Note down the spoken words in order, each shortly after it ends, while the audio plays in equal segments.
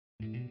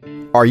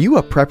Are you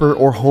a prepper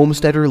or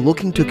homesteader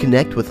looking to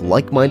connect with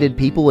like-minded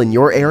people in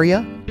your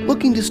area?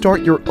 Looking to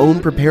start your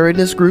own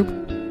preparedness group?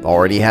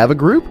 Already have a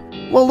group?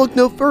 Well, look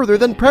no further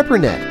than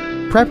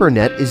PrepperNet.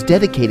 PrepperNet is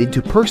dedicated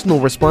to personal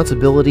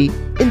responsibility,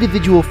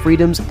 individual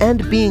freedoms,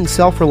 and being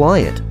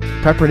self-reliant.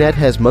 PrepperNet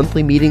has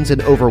monthly meetings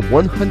in over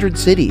 100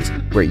 cities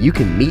where you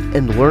can meet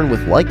and learn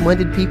with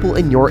like-minded people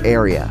in your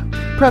area.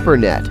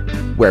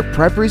 PrepperNet, where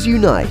preppers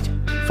unite.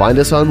 Find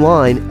us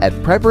online at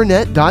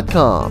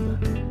preppernet.com.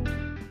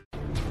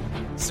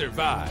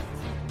 Survive,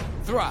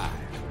 thrive,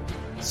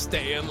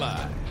 stay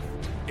alive.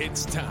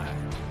 It's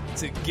time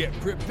to get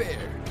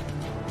prepared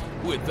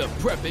with the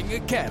Prepping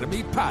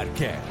Academy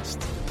podcast.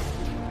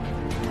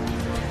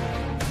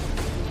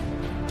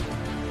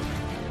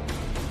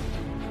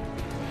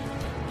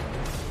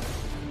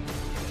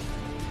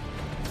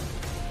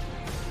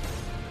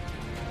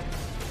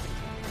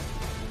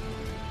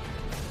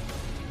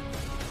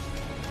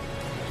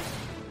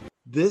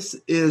 This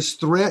is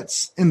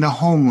Threats in the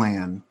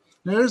Homeland.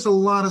 Now, there's a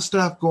lot of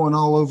stuff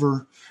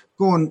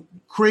going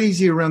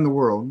crazy around the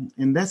world,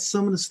 and that's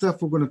some of the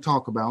stuff we're going to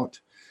talk about.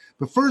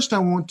 But first, I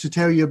want to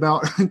tell you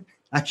about,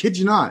 I kid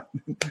you not,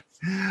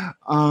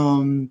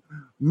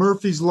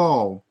 Murphy's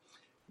Law.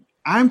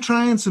 I'm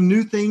trying some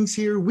new things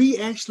here. We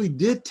actually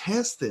did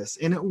test this,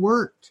 and it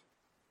worked.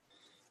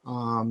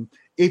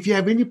 If you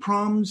have any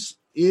problems,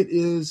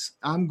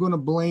 I'm going to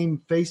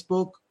blame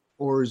Facebook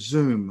or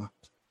Zoom.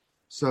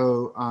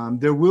 So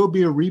there will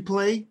be a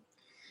replay.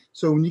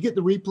 So when you get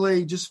the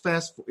replay, just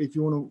if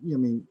you want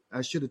to,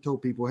 I should have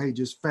told people, hey,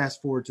 just fast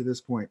forward to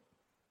this point.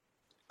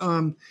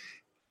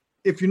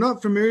 If you're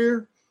not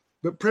familiar,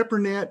 but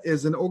PrepperNet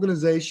is an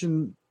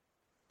organization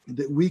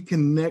that we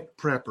connect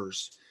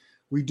preppers.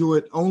 We do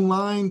it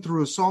online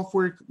through a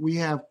software. We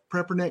have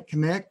PrepperNet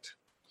Connect,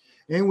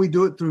 and we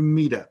do it through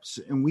meetups.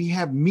 And we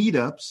have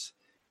meetups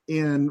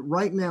in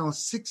right now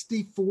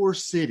 64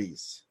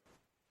 cities.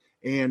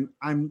 And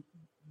I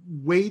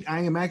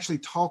am actually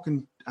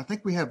talking, I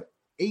think we have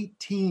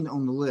 18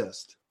 on the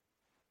list.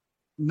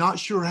 Not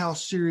sure how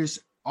serious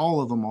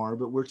all of them are,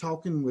 but we're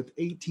talking with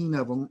 18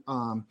 of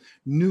them,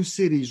 new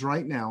cities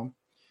right now.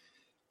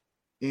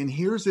 And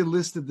here's a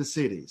list of the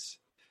cities.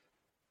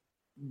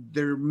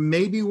 There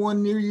may be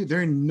one near you.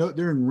 They're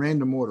in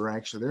random order,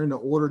 actually. They're in the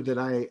order that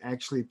I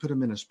actually put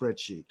them in a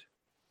spreadsheet.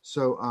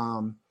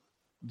 So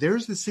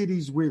there's the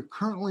cities we're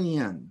currently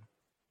in.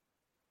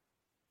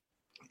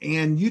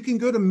 And you can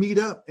go to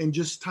Meetup and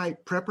just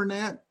type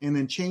PrepperNet and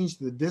then change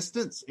the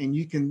distance, and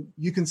you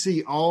can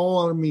see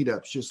all our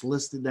meetups just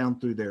listed down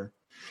through there.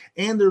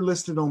 And they're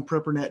listed on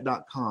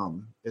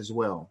preppernet.com as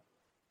well.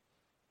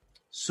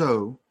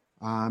 So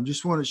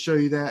just want to show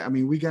you that.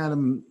 We got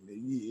them.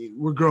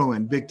 We're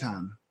growing big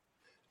time.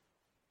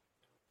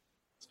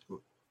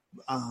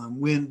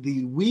 When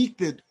the week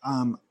that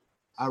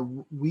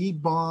we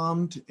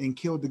bombed and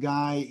killed the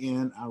guy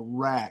in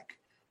Iraq,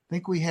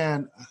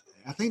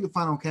 I think the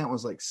final count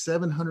was like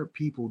 700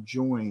 people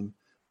joined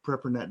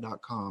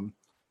preppernet.com.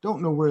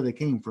 Don't know where they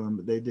came from,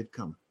 but they did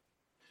come.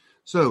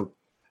 So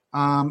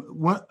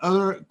one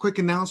other quick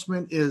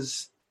announcement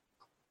is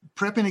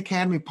Prepping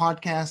Academy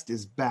podcast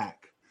is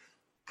back.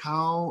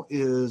 Kyle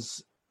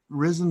is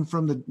risen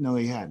from no,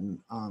 he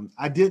hadn't.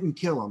 I didn't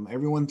kill him.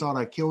 Everyone thought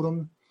I killed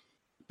him,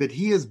 but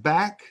he is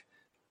back.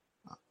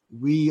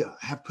 We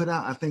have put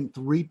out, I think,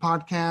 3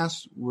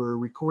 podcasts. We're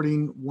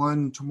recording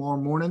one tomorrow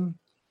morning.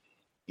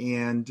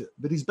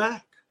 But he's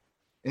back,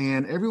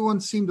 and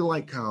everyone seemed to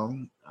like Kyle.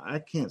 I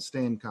can't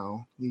stand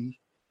Kyle.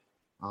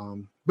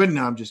 But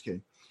no, I'm just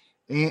kidding.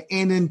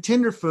 And then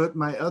Tenderfoot,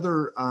 my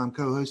other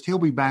co-host, he'll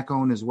be back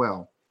on as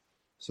well.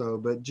 So,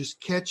 but just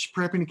catch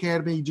Prepping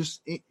Academy.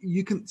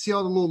 You can see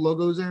all the little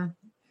logos there.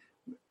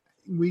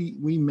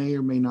 We may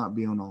or may not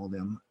be on all of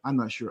them. I'm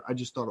not sure. I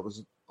just thought it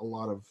was a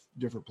lot of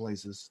different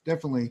places.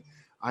 Definitely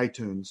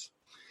iTunes.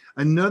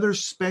 Another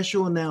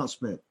special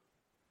announcement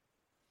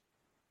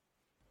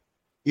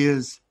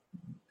is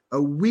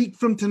a week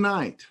from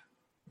tonight,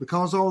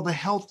 because all the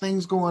health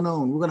things going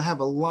on, we're going to have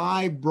a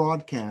live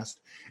broadcast,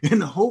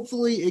 and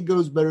hopefully it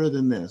goes better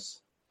than this.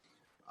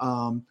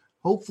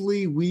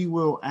 Hopefully we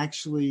will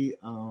actually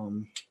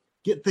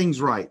get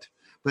things right.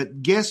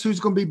 But guess who's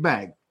going to be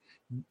back?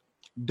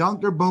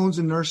 Dr. Bones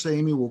and Nurse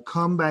Amy will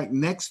come back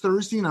next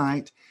Thursday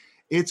night.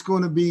 It's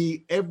going to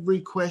be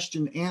every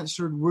question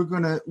answered.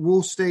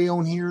 We'll stay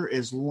on here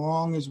as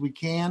long as we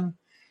can.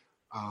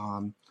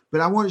 But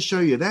I want to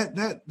show you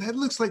that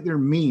looks like they're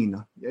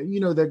mean.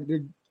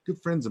 They're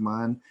good friends of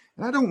mine,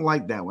 and I don't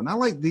like that one. I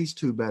like these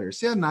two better.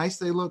 See how nice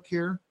they look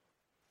here?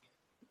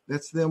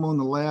 That's them on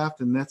the left,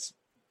 and I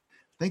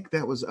think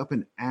that was up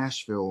in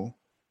Asheville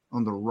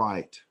on the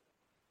right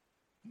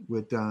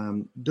with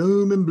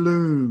Doom and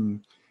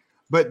Bloom.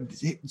 But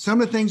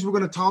some of the things we're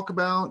going to talk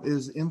about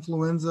is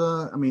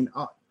influenza.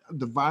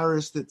 The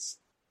virus that's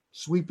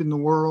sweeping the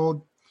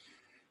world,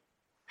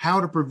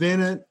 how to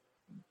prevent it,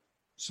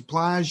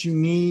 supplies you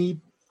need.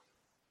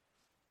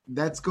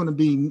 That's going to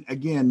be,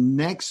 again,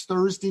 next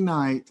Thursday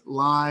night,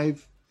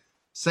 live,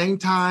 same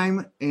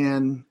time.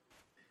 And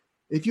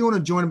If you want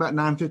to join about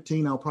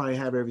 9:15, I'll probably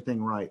have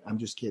everything right. I'm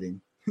just kidding.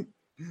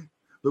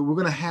 But we're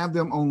going to have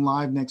them on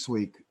live next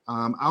week.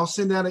 I'll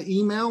send out an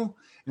email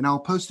and I'll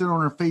post it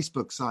on our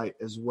Facebook site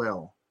as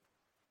well.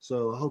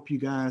 So I hope you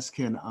guys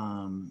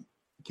can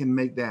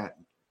make that.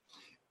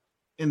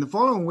 In the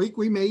following week,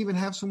 we may even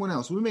have someone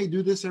else. We may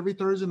do this every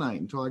Thursday night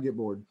until I get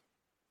bored.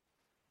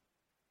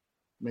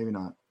 Maybe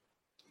not.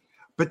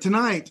 But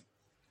tonight,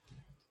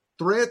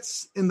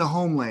 threats in the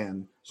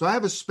homeland. So I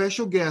have a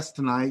special guest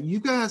tonight. You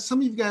guys, some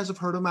of you guys have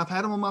heard him. I've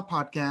had him on my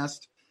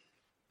podcast.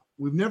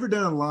 We've never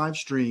done a live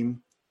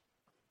stream.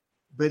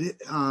 But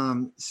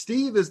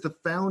Steve is the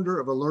founder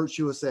of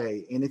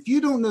AlertsUSA. And if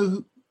you don't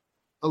know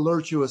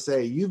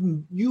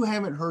AlertsUSA, you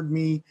haven't heard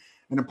me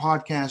in a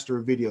podcast or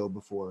a video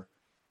before.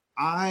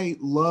 I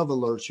love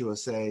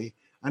AlertsUSA.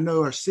 I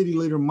know our city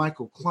leader,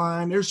 Michael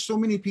Klein. There's so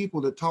many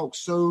people that talk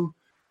so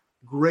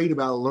great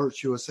about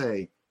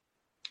AlertsUSA.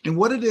 And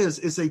what it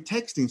is a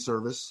texting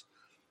service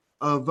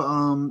of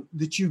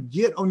that you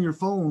get on your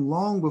phone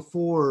long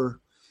before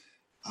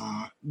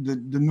the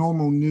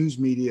normal news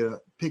media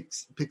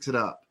picks it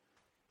up.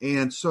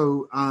 And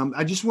so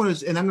I just want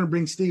to, and I'm going to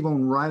bring Steve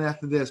on right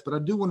after this, but I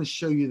do want to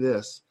show you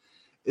this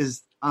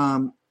is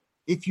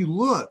if you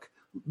look,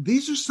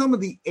 these are some of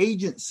the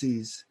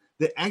agencies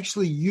that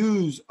actually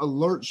use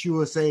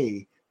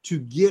AlertsUSA to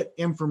get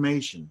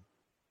information.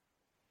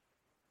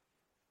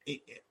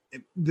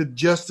 The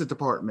Justice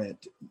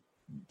Department,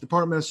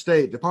 Department of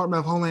State, Department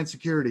of Homeland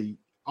Security,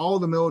 all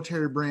the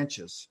military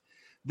branches,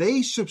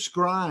 they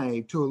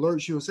subscribe to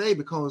AlertsUSA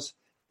because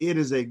it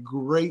is a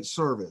great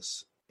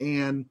service.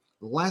 And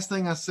the last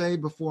thing I say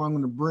before I'm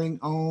going to bring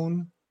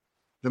on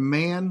the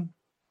man,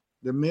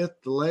 the myth,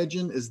 the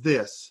legend is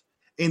this.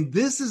 And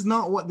this is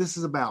not what this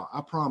is about.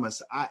 I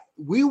promise.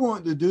 We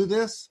want to do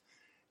this.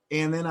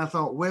 And then I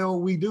thought, well,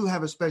 we do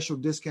have a special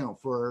discount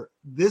for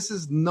this.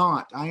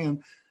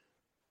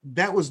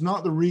 That was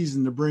not the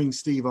reason to bring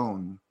Steve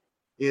on.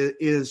 It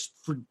is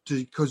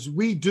because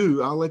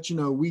I'll let you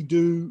know,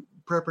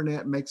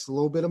 PrepperNet makes a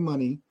little bit of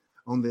money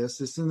on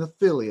this. It's an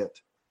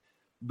affiliate,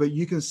 but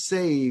you can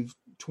save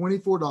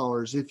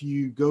 $24 if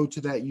you go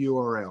to that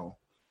URL.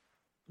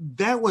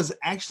 That was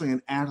actually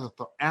an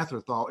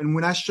afterthought. And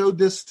when I showed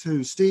this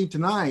to Steve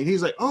tonight,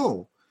 he's like,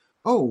 oh.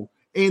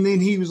 And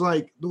then he was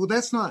like, well,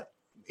 that's not.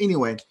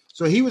 Anyway,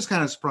 so he was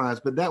kind of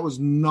surprised, but that was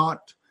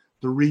not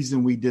the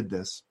reason we did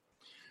this.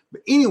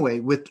 But anyway,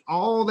 with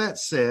all that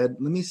said,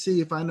 let me see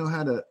if I know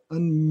how to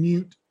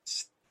unmute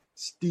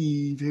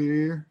Steve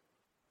here.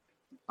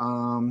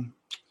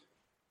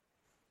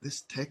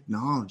 This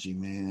technology,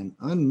 man.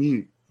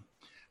 Unmute.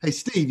 Hey,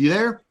 Steve, you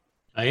there?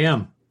 I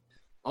am.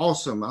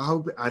 Awesome.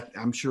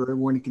 I'm sure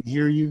everyone can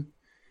hear you.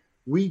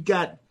 We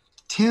got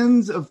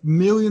tens of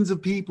millions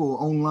of people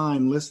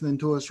online listening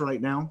to us right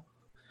now.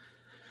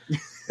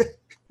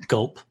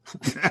 Gulp.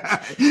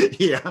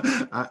 Yeah,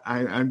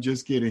 I'm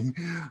just kidding.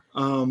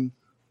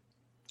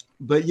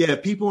 But yeah,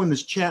 people in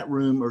this chat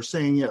room are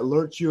saying, yeah,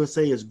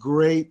 AlertsUSA is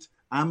great.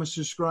 I'm a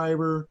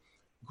subscriber.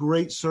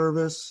 Great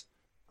service.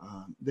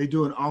 They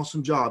do an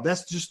awesome job.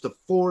 That's just the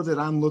 4 that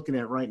I'm looking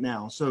at right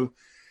now. So,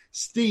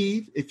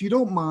 Steve, if you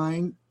don't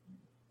mind,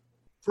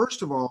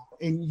 first of all,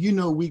 and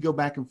we go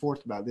back and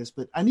forth about this,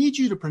 but I need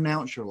you to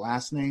pronounce your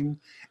last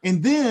name.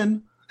 And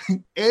then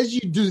as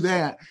you do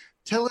that,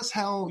 tell us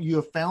how you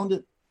have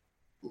founded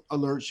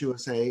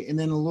AlertsUSA and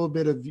then a little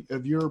bit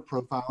of your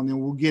profile, and then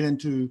we'll get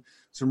into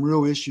some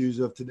real issues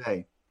of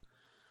today.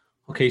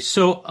 Okay,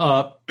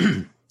 so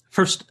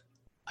first,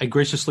 I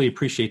graciously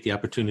appreciate the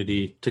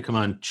opportunity to come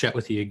on chat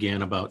with you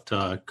again about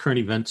current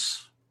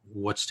events,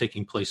 what's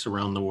taking place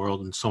around the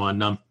world, and so on.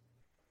 Let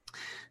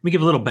me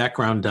give a little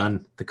background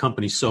on the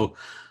company. So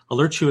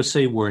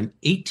AlertsUSA, we're an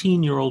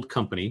 18-year-old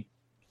company.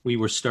 We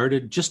were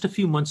started just a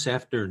few months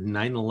after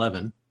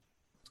 9/11.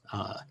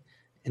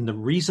 And the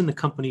reason the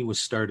company was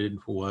started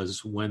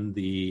was when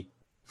the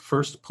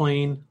first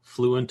plane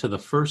flew into the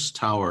first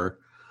tower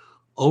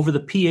over the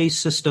PA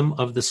system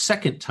of the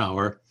second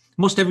tower.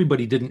 Most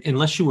everybody didn't,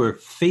 unless you were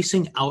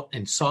facing out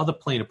and saw the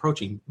plane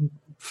approaching.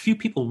 Few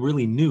people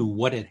really knew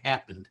what had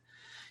happened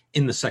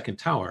in the second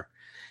tower.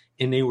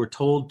 And they were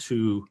told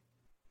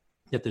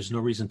that there's no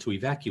reason to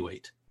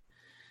evacuate.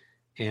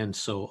 And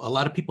so a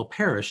lot of people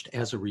perished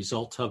as a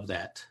result of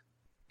that.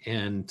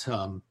 And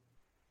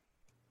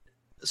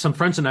some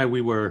friends and I,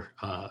 we were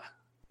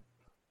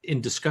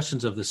in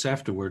discussions of this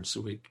afterwards.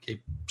 It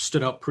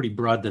stood out pretty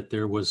broad that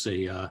there was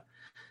a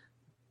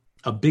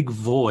big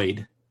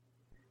void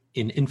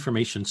in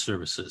information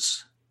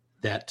services,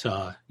 that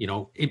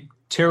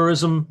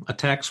terrorism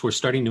attacks were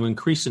starting to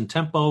increase in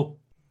tempo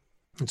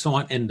and so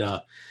on. And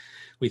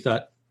we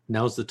thought,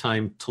 now's the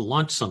time to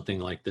launch something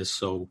like this.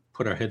 So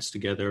put our heads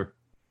together,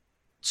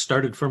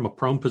 started from a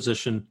prone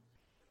position,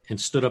 and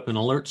stood up an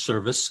alert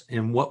service.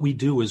 And what we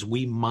do is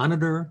we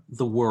monitor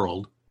the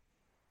world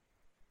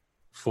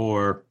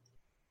for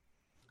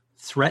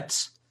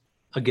threats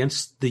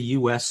against the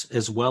U.S.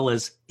 as well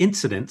as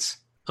incidents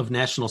of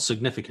national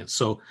significance.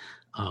 So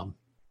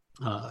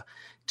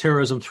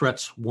terrorism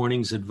threats,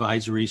 warnings,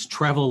 advisories,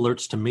 travel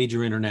alerts to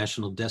major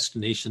international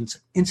destinations,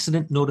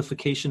 incident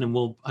notification, and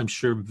we'll, I'm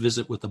sure,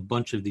 visit with a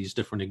bunch of these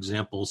different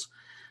examples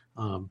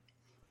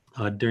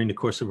during the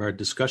course of our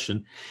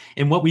discussion.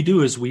 And what we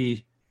do is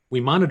we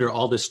monitor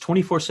all this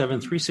 24/7,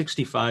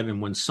 365,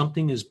 and when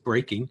something is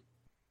breaking,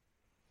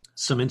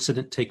 some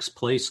incident takes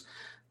place,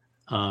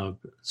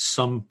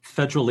 some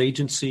federal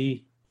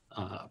agency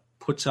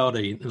puts out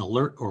an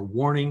alert or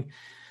warning,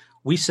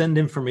 we send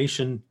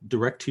information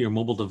direct to your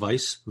mobile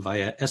device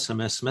via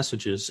SMS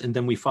messages, and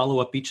then we follow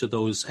up each of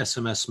those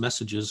SMS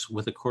messages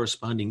with a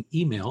corresponding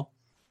email,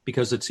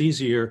 because it's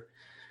easier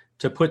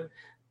to put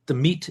the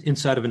meat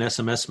inside of an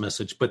SMS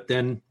message, but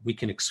then we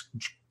can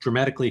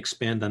dramatically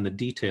expand on the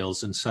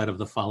details inside of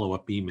the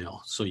follow-up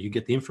email. So you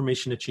get the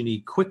information that you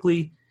need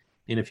quickly,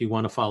 and if you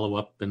want to follow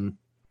up, then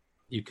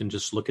you can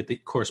just look at the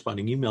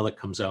corresponding email that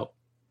comes out.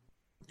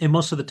 And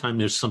most of the time,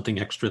 there's something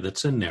extra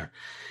that's in there.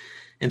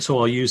 And so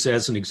I'll use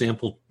as an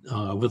example,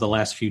 over the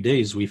last few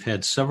days, we've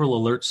had several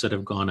alerts that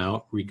have gone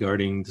out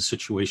regarding the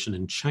situation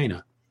in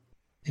China.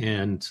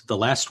 And the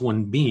last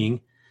one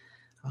being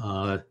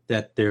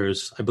that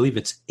there's, I believe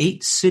it's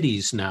 8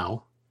 cities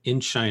now in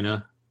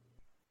China.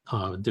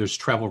 There's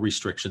travel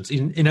restrictions.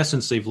 In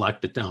essence, they've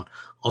locked it down.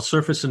 All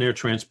surface and air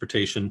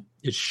transportation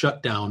is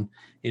shut down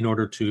in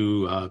order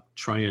to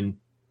try and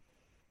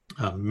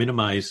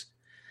minimize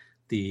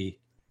the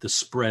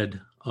spread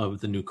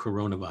of the new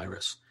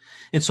coronavirus.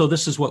 And so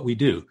this is what we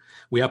do.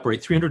 We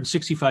operate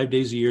 365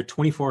 days a year,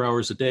 24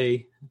 hours a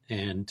day.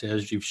 And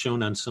as you've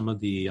shown on some of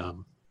the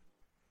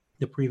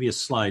previous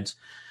slides,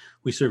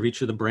 we serve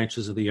each of the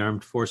branches of the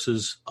armed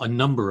forces, a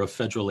number of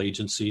federal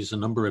agencies, a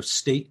number of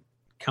state,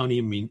 county,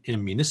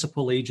 and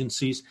municipal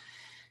agencies,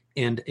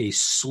 and a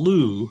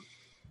slew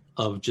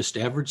of just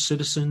average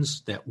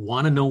citizens that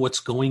want to know what's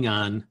going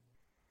on,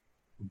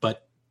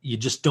 but you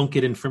just don't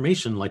get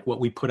information like what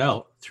we put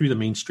out through the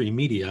mainstream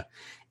media.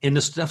 And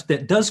the stuff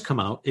that does come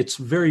out, it's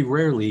very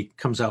rarely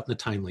comes out in a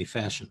timely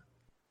fashion.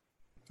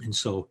 And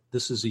so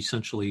this is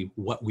essentially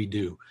what we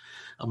do.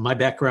 My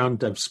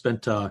background, I've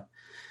spent,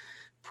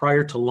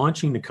 prior to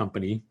launching the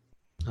company,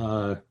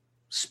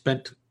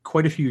 spent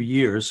quite a few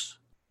years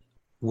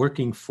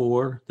working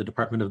for the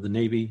Department of the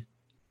Navy,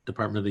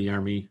 Department of the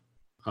Army,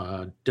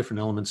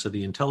 different elements of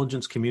the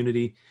intelligence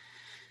community.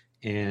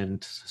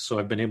 And so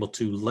I've been able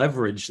to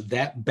leverage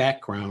that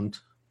background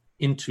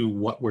into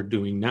what we're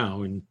doing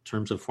now in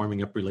terms of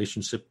forming up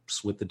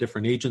relationships with the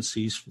different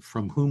agencies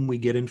from whom we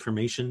get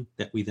information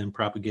that we then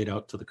propagate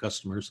out to the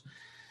customers.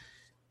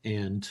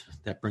 And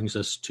that brings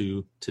us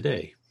to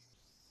today.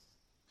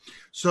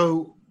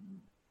 So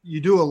you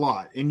do a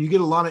lot and you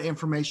get a lot of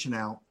information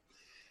out.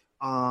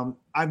 The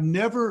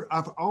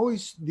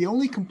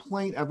only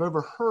complaint I've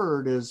ever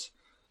heard is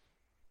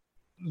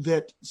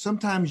that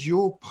sometimes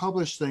you'll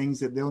publish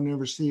things that they'll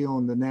never see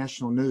on the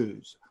national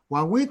news.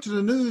 Well, I went to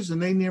the news and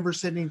they never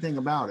said anything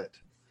about it.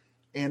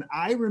 And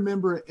I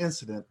remember an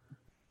incident,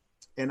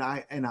 and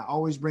I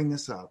always bring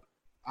this up.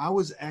 I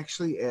was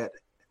actually at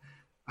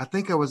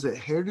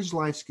Heritage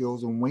Life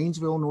Skills in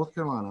Waynesville, North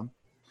Carolina,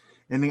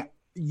 and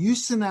you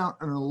sent out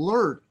an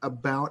alert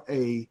about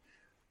a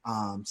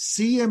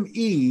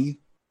CME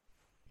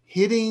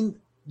hitting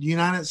the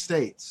United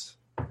States.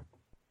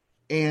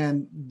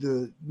 And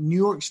the New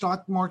York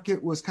stock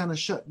market was kind of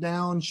shut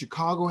down.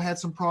 Chicago had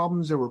some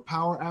problems. There were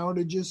power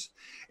outages.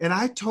 And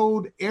I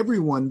told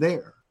everyone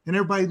there, and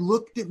everybody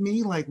looked at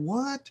me like,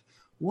 what?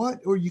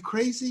 Are you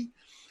crazy?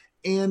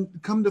 And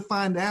come to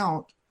find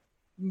out,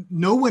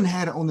 no one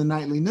had it on the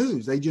nightly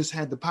news. They just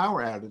had the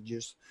power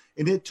outages.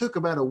 And it took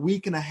about a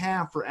week and a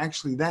half for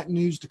actually that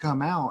news to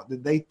come out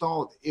that they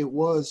thought it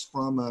was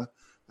from a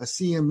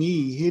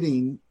CME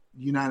hitting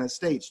the United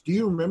States. Do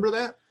you remember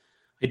that?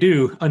 I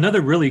do.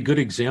 Another really good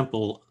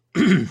example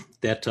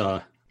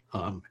that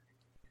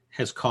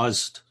has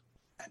caused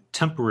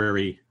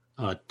temporary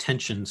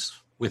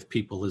tensions with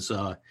people is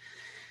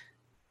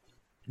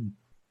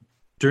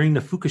during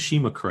the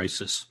Fukushima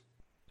crisis,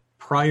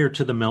 prior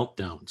to the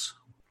meltdowns,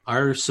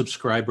 our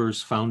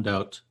subscribers found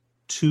out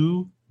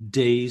 2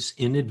 days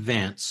in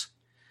advance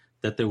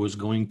that there was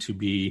going to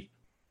be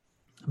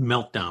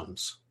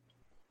meltdowns.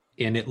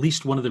 And at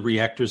least one of the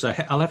reactors,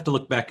 I'll have to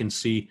look back and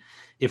see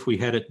if we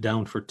had it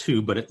down for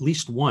 2, but at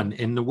least one.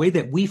 And the way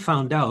that we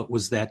found out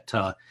was that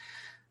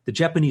the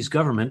Japanese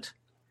government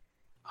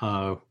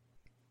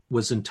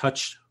was in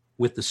touch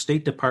with the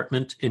State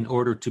Department in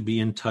order to be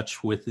in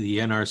touch with the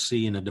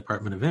NRC and the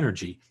Department of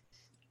Energy.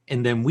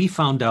 And then we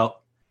found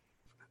out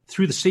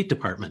through the State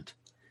Department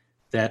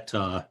that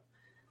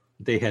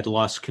they had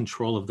lost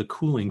control of the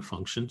cooling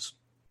functions,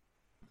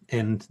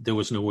 and there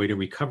was no way to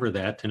recover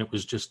that, and it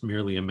was just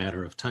merely a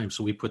matter of time.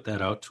 So we put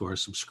that out to our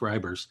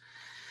subscribers.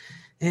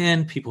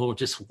 And people were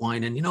just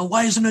whining,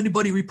 why isn't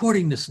anybody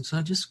reporting this? And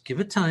so just give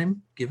it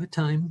time.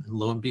 And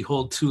lo and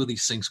behold, 2 of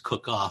these things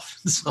cook off.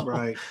 So,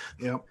 right.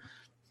 Yep.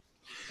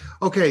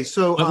 Okay.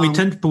 So, but we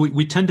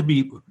tend to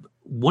be,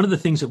 one of the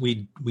things that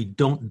we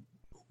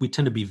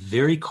tend to be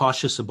very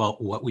cautious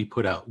about what we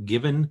put out,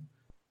 given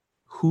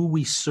who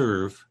we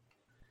serve,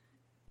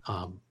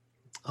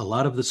 a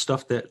lot of the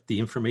stuff that the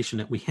information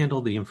that we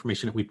handle, the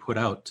information that we put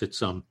out,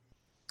 it's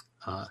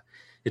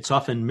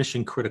often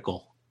mission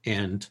critical,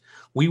 and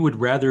we would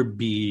rather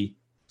be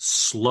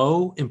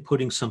slow in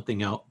putting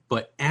something out,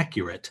 but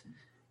accurate,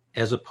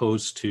 as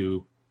opposed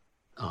to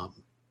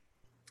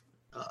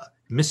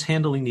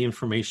mishandling the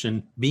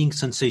information, being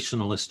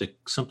sensationalistic,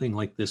 something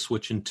like this,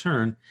 which in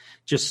turn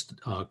just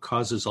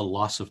causes a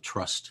loss of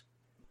trust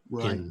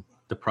in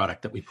the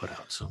product that we put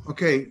out. So,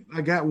 okay,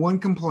 I got one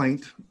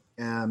complaint.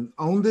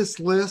 On this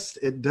list,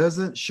 it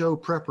doesn't show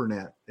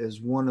PrepperNet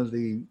as one of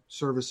the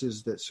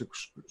services that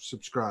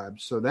subscribe.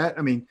 So that,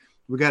 I mean,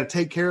 we got to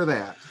take care of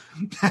that.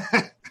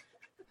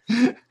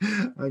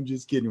 I'm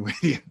just kidding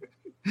with you.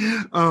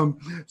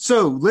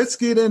 So let's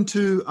get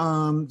into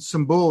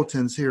some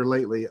bulletins here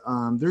lately.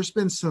 There's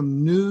been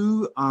some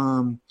new,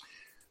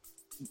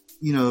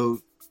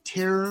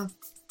 terror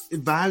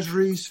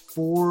advisories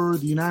for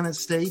the United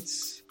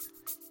States.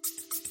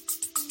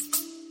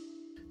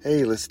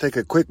 Hey, let's take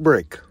a quick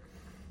break.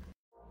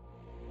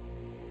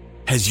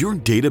 Has your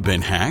data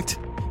been hacked?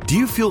 Do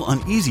you feel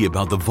uneasy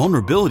about the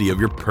vulnerability of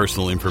your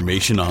personal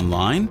information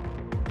online?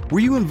 Were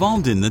you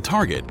involved in the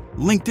Target,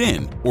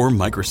 LinkedIn, or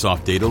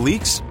Microsoft data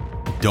leaks?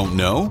 Don't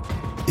know?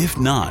 If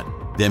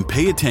not, then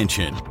pay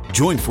attention.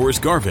 Join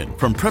Forrest Garvin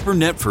from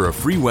PrepperNet for a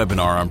free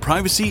webinar on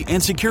privacy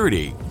and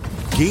security.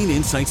 Gain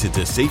insights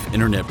into safe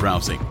internet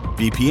browsing,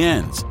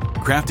 VPNs,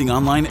 crafting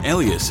online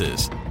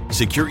aliases,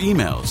 secure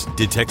emails,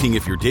 detecting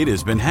if your data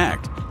has been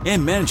hacked,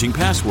 and managing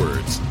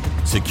passwords.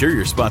 Secure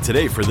your spot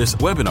today for this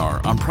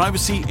webinar on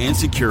privacy and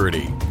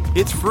security.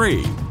 It's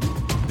free.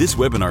 This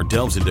webinar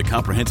delves into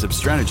comprehensive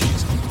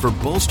strategies for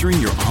bolstering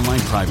your online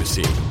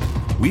privacy.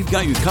 We've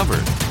got you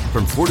covered,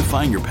 from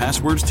fortifying your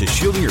passwords to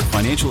shielding your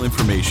financial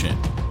information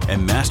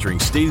and mastering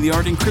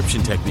state-of-the-art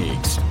encryption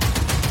techniques.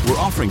 We're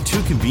offering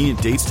 2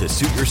 convenient dates to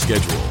suit your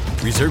schedule.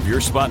 Reserve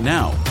your spot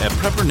now at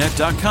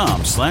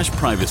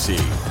preppernet.com/privacy.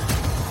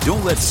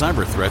 Don't let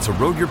cyber threats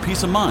erode your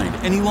peace of mind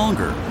any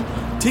longer.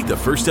 Take the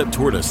first step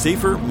toward a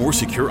safer, more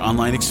secure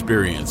online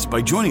experience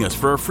by joining us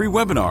for our free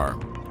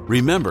webinar.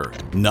 Remember,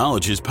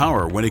 knowledge is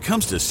power when it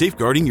comes to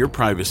safeguarding your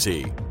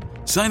privacy.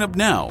 Sign up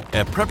now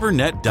at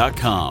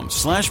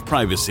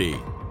preppernet.com/privacy.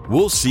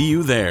 We'll see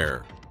you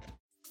there.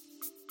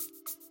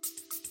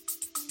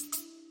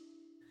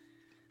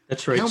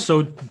 That's right.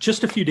 So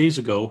just a few days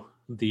ago,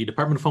 the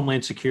Department of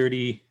Homeland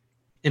Security,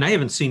 and I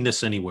haven't seen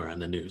this anywhere on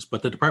the news,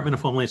 but the Department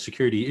of Homeland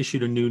Security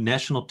issued a new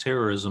National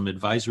Terrorism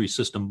Advisory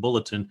System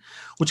bulletin,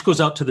 which goes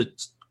out to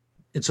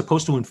it's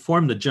supposed to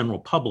inform the general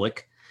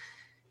public.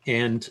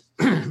 And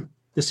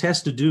this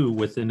has to do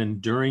with an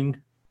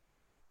enduring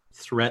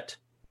threat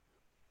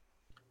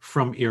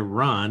from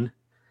Iran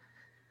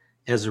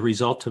as a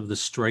result of the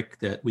strike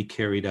that we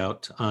carried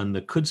out on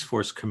the Quds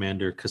Force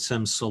commander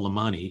Qasem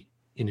Soleimani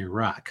in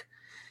Iraq.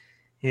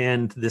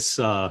 And this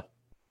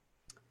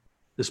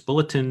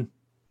bulletin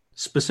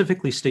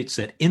specifically states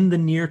that in the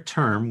near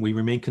term, we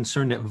remain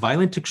concerned that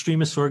violent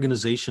extremist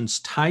organizations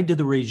tied to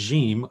the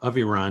regime of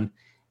Iran,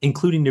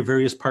 including their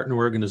various partner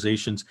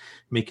organizations,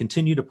 may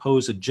continue to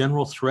pose a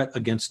general threat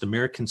against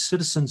American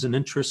citizens and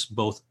interests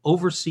both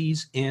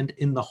overseas and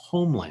in the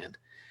homeland.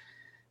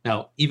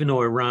 Now, even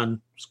though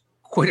Iran is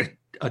quite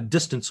a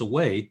distance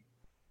away,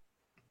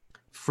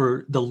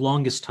 for the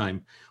longest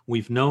time,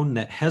 we've known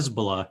that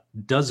Hezbollah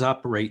does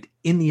operate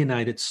in the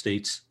United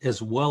States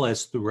as well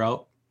as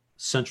throughout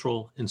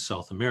Central and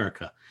South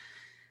America.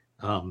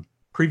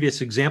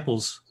 Previous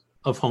examples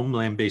of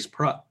homeland-based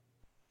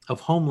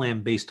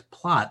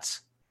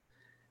plots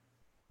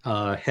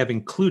have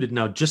included,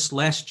 now just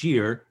last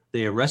year,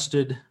 they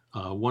arrested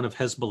one of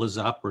Hezbollah's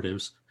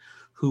operatives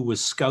who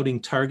was scouting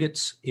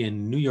targets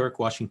in New York,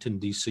 Washington,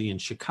 D.C.,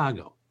 and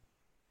Chicago.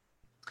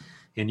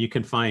 And you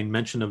can find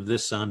mention of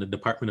this on the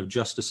Department of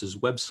Justice's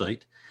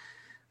website.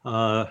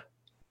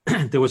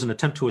 There was an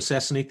attempt to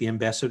assassinate the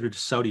ambassador to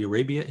Saudi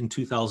Arabia in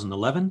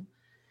 2011.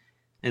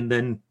 And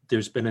then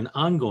there's been an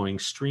ongoing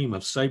stream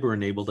of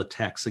cyber-enabled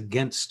attacks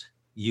against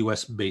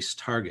U.S.-based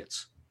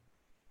targets.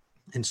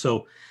 And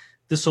so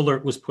this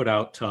alert was put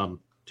out to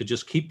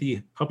just keep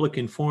the public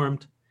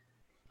informed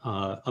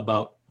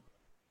about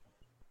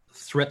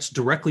threats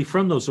directly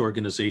from those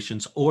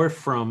organizations or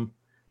from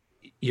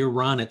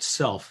Iran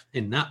itself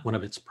and not one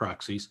of its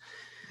proxies.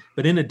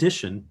 But in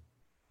addition,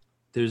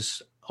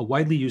 there's a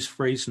widely used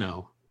phrase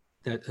now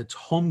that it's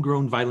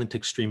homegrown violent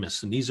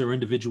extremists. And these are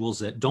individuals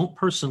that don't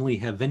personally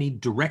have any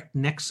direct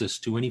nexus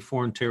to any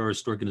foreign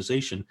terrorist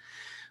organization,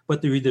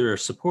 but they're either a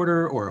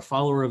supporter or a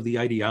follower of the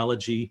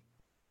ideology.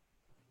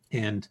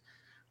 And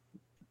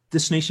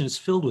this nation is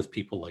filled with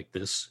people like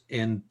this.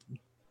 And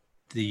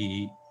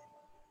the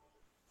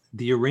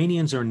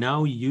Iranians are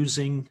now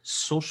using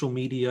social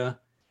media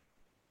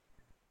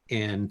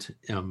and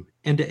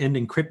end-to-end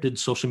encrypted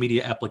social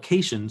media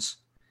applications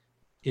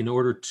in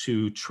order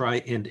to try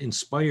and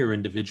inspire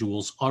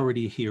individuals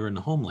already here in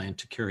the homeland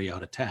to carry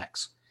out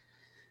attacks.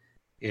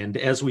 And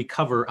as we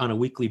cover on a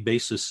weekly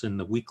basis in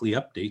the weekly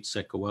updates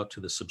that go out to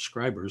the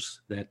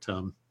subscribers, that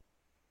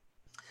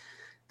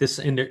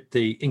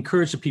they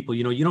encourage the people,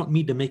 you don't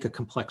need to make a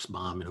complex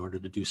bomb in order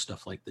to do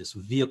stuff like this.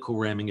 Vehicle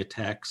ramming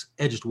attacks,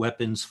 edged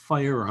weapons,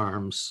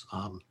 firearms,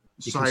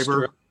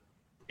 cyber.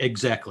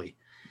 Exactly.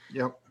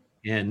 Yep.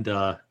 And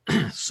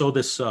so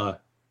this,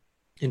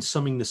 in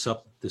summing this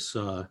up, this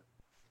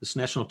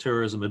National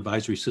Terrorism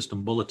Advisory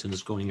System Bulletin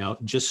is going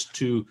out just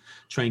to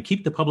try and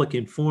keep the public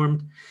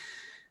informed,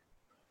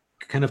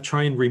 kind of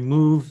try and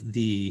remove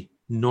the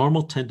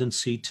normal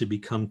tendency to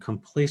become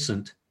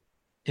complacent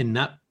and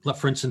not,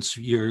 for instance,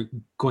 you're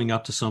going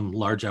out to some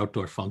large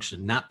outdoor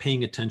function, not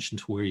paying attention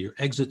to where your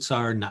exits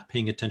are, not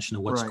paying attention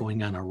to what's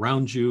going on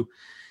around you,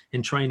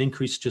 and try and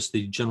increase just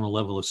the general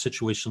level of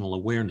situational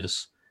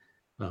awareness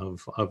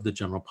of the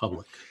general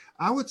public.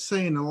 I would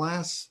say in the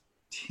last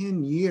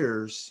 10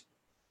 years,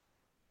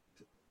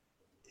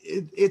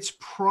 it's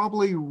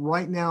probably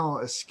right now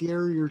a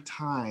scarier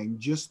time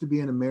just to be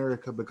in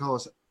America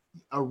because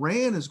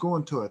Iran is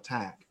going to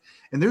attack.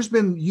 And there's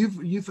been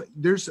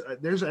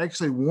there's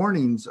actually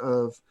warnings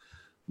of,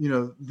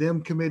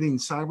 them committing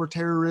cyber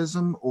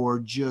terrorism or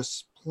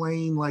just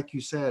plain, like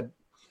you said,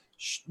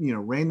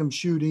 random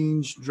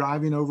shootings,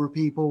 driving over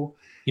people.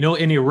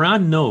 And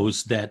Iran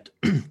knows that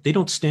they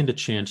don't stand a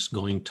chance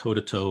going toe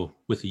to toe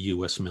with the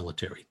U.S.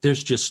 military.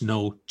 There's just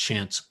no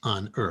chance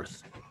on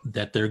earth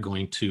that they're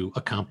going to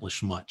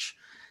accomplish much.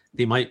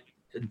 There might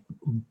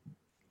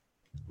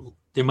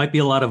be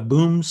a lot of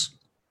booms.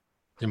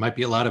 There might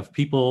be a lot of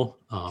people,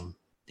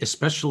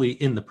 especially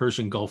in the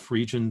Persian Gulf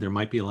region. There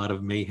might be a lot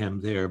of mayhem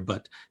there,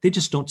 but they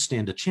just don't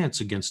stand a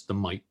chance against the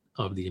might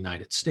of the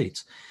United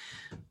States.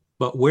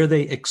 But where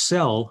they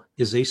excel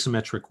is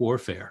asymmetric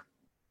warfare.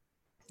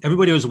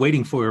 Everybody was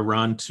waiting for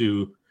Iran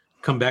to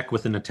come back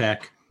with an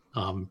attack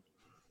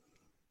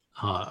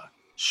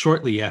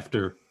shortly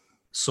after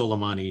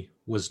Soleimani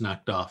was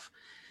knocked off.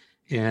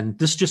 And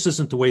this just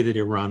isn't the way that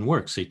Iran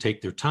works. They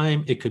take their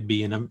time. It could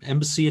be an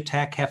embassy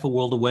attack half a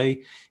world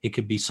away. It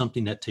could be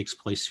something that takes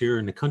place here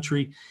in the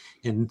country.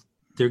 And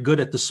they're good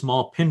at the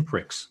small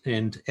pinpricks.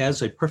 And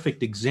as a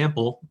perfect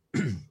example,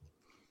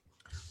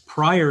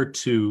 prior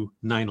to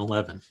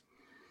 9/11,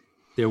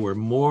 there were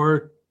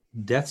more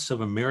deaths of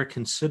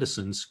American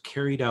citizens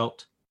carried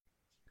out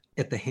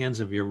at the hands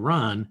of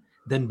Iran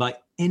than by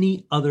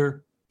any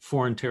other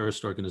foreign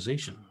terrorist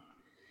organization.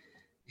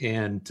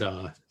 And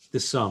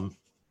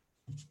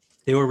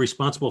they were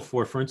responsible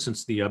for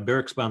instance, the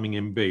barracks bombing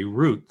in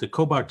Beirut, the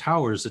Khobar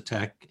Towers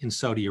attack in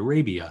Saudi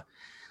Arabia.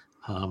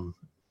 And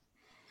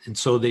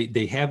so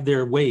they have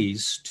their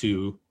ways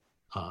to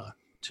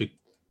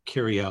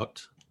carry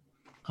out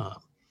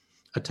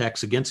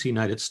attacks against the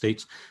United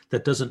States.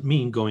 That doesn't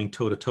mean going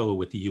toe-to-toe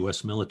with the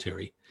U.S.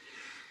 military.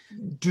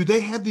 Do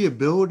they have the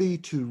ability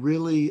to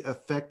really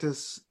affect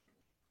us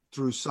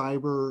through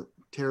cyber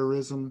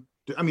terrorism?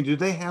 Do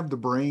they have the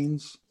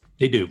brains?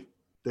 They do.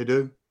 They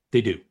do?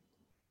 They do.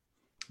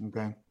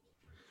 Okay.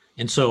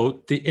 And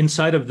so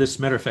inside of this,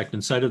 matter of fact,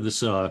 inside of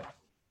this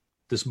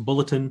this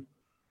bulletin,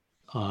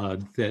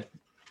 that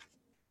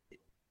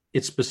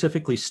it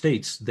specifically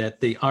states that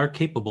they are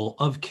capable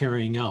of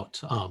carrying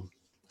out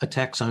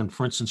attacks on,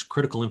 for instance,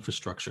 critical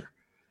infrastructure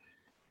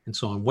and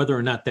so on, whether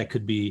or not that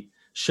could be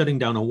shutting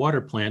down a water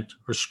plant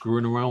or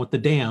screwing around with the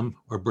dam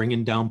or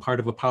bringing down part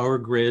of a power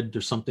grid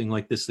or something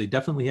like this. They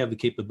definitely have the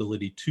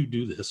capability to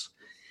do this.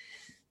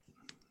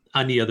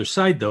 On the other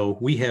side, though,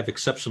 we have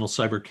exceptional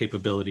cyber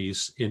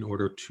capabilities in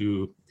order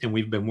to, and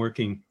we've been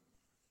working,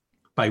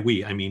 by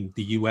we, I mean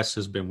the U.S.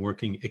 has been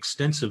working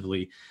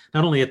extensively,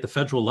 not only at the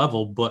federal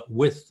level, but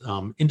with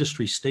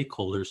industry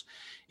stakeholders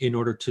in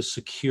order to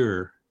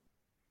secure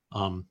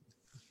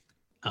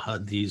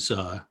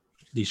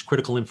these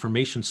critical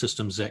information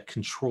systems that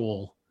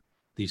control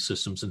these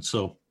systems. And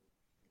so,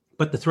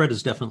 but the threat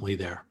is definitely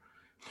there.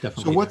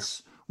 Definitely.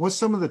 So what's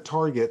some of the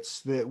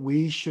targets that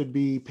we should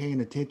be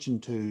paying attention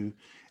to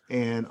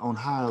and on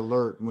high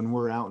alert when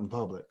we're out in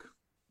public?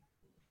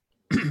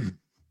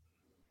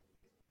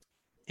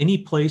 Any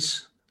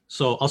place.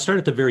 So I'll start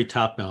at the very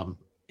top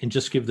and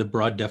just give the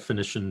broad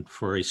definition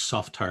for a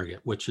soft target,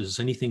 which is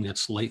anything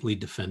that's lightly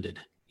defended.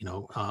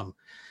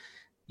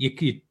 You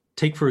could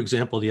take, for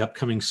example, the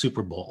upcoming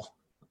Super Bowl.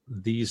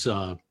 This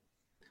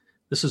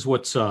is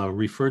what's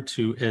referred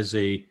to as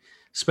a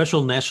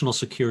special national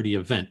security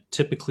event.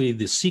 Typically,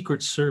 the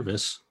Secret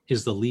Service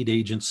is the lead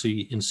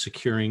agency in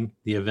securing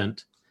the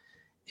event.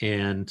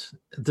 And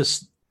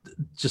this,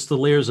 just the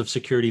layers of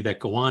security that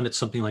go on at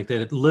something like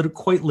that, it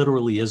quite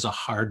literally is a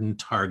hardened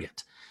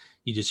target.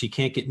 You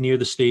can't get near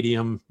the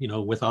stadium,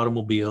 with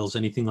automobiles,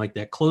 anything like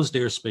that, closed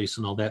airspace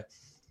and all that.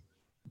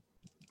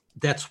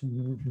 That's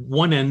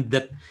one end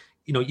that,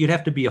 you'd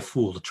have to be a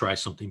fool to try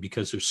something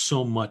because there's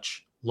so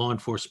much law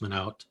enforcement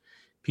out,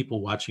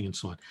 people watching and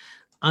so on.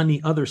 On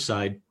the other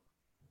side,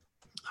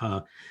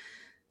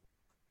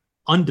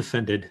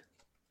 undefended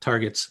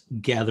targets,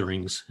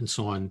 gatherings, and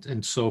so on.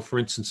 And so, for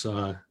instance,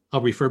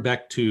 I'll refer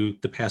back to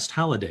the past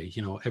holiday,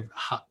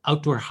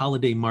 outdoor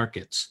holiday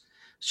markets,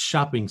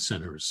 shopping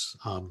centers,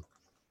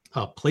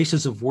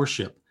 places of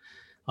worship,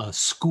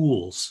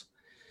 schools,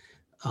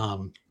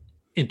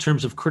 in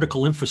terms of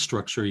critical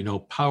infrastructure,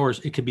 powers,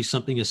 it could be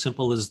something as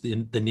simple as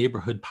the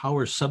neighborhood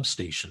power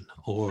substation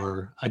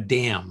or a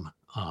dam,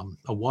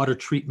 a water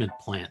treatment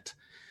plant,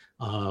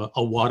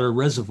 a water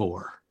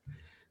reservoir.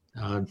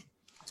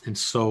 And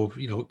so,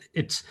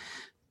 it's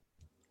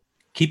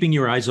keeping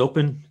your eyes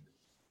open.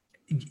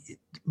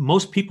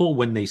 Most people,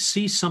 when they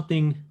see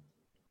something,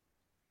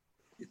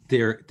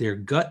 their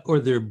gut or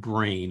their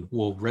brain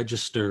will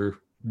register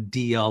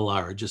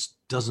DLR. It just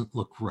doesn't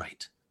look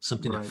right.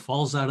 Something that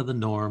falls out of the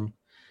norm.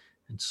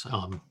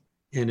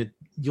 And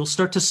you'll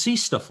start to see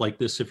stuff like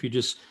this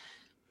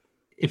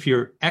if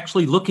you're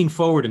actually looking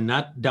forward and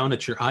not down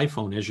at your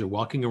iPhone as you're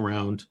walking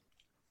around,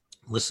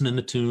 listening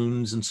to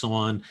tunes and so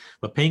on,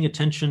 but paying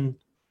attention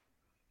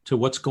to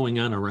what's going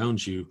on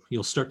around you.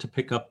 You'll start to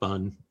pick up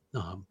on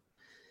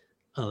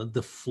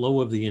the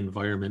flow of the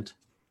environment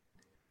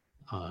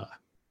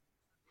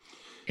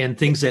and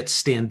things that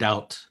stand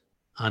out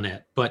on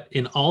it. But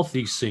in all of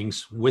these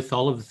things, with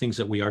all of the things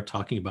that we are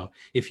talking about,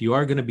 if you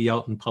are going to be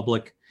out in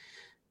public,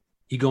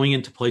 you're going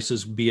into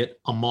places, be it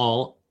a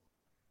mall,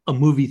 a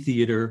movie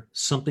theater,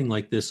 something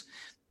like this,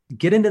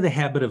 get into the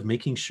habit of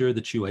making sure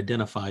that you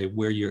identify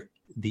where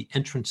the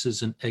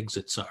entrances and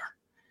exits are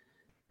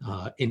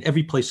in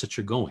every place that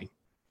you're going.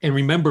 And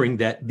remembering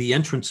that the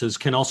entrances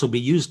can also be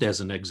used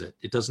as an exit.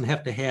 It doesn't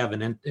have to have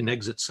an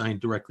exit sign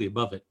directly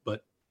above it,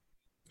 but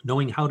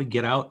knowing how to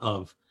get out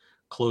of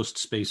closed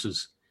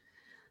spaces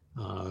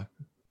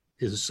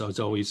is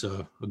always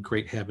a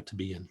great habit to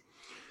be in.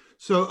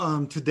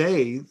 So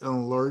today on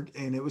Alert,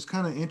 and it was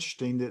kind of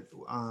interesting that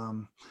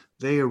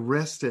they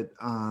arrested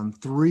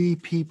 3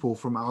 people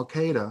from Al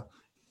Qaeda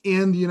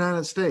in the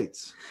United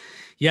States.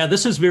 Yeah,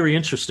 this is very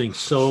interesting.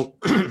 So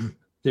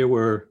there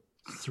were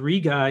 3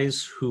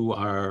 guys who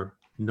are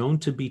known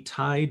to be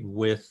tied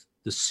with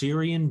the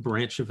Syrian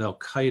branch of Al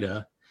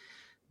Qaeda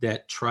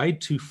that tried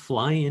to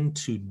fly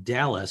into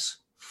Dallas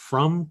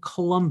from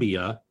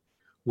Colombia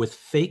with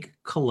fake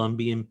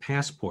Colombian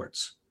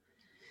passports.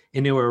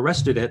 And they were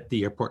arrested at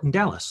the airport in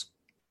Dallas.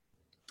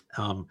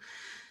 And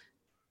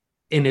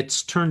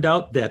it's turned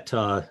out that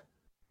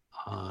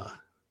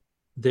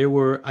there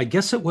were, I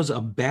guess it was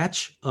a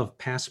batch of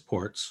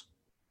passports,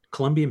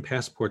 Colombian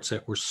passports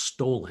that were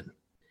stolen.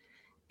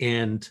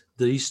 And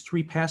these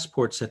 3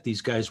 passports that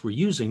these guys were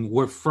using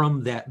were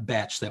from that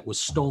batch that was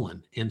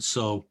stolen. And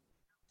so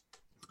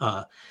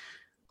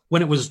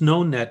when it was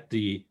known that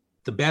the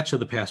batch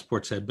of the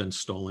passports had been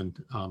stolen,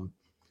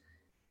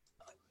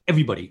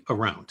 everybody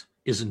around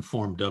is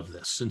informed of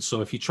this. And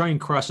so if you try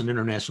and cross an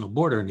international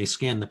border and they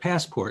scan the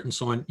passport and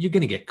so on, you're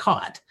going to get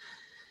caught.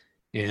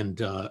 And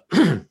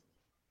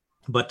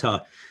but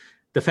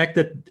the fact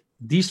that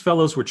these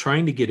fellows were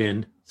trying to get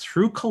in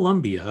through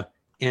Colombia,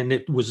 and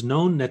it was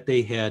known that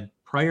they had,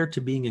 prior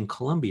to being in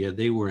Colombia,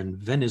 they were in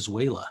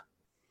Venezuela,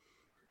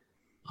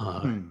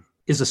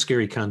 is a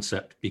scary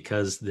concept,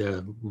 because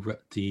the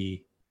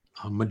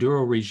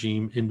Maduro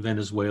regime in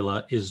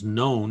Venezuela is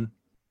known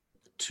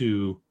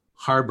to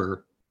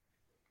harbor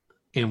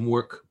and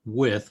work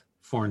with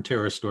foreign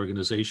terrorist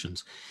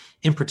organizations.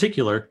 In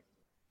particular,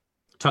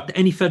 talk to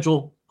any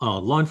federal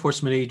law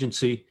enforcement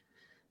agency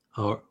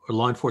or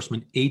law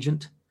enforcement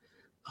agent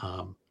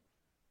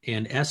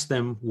and ask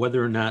them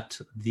whether or not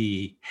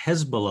the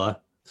Hezbollah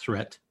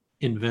threat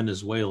in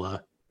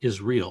Venezuela is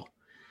real.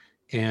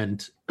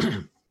 And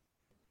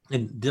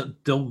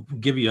they'll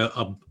give you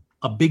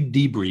a big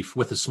debrief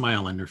with a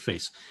smile on their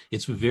face.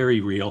 It's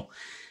very real.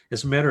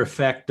 As a matter of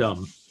fact,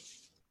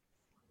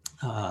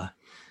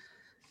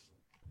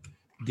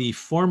 the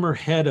former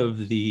head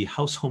of the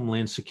House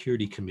Homeland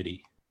Security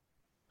Committee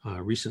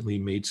recently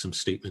made some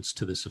statements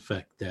to this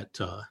effect, that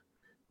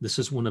this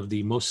is one of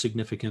the most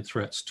significant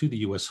threats to the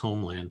U.S.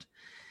 homeland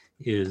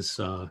is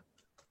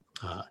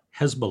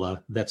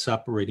Hezbollah that's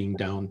operating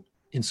down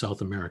in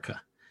South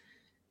America.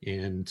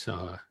 And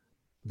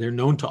they're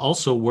known to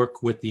also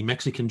work with the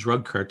Mexican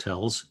drug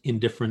cartels in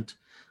different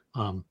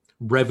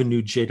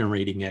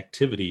revenue-generating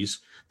activities,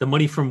 the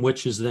money from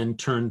which is then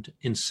turned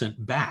and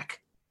sent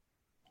back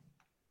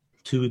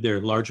to their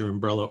larger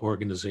umbrella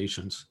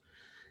organizations.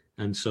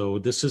 And so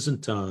this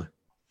isn't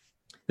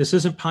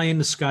pie in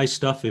the sky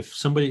stuff.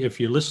 If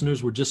your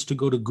listeners were just to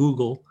go to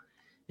Google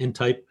and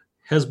type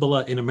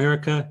Hezbollah in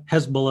America,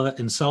 Hezbollah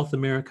in South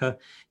America,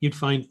 you'd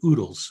find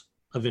oodles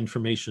of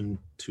information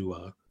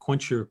to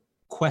quench your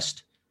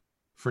quest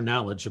for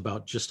knowledge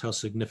about just how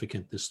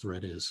significant this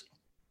threat is.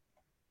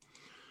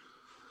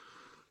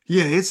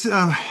 Yeah, it's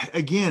I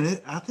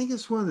think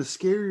it's one of the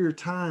scarier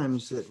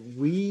times that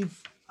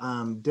we've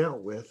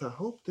dealt with. I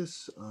hope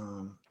this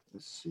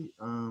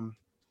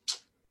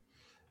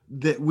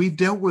that we've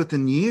dealt with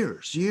in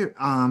years.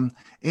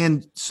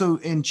 And so,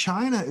 and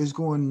China is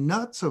going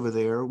nuts over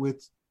there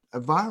with a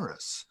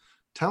virus.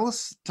 Tell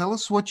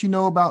us what you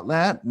know about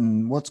that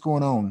and what's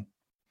going on,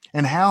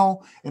 and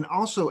how. And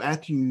also,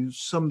 after you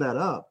sum that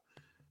up,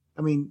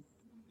 I mean,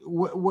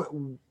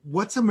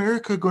 what's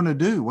America going to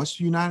do? What's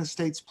the United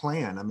States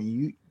plan? I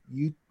mean,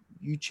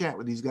 you chat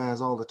with these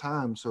guys all the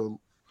time, so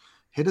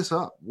hit us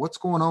up. What's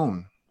going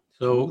on?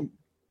 So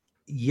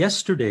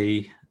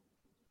yesterday,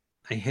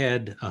 I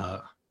had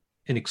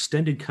an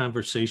extended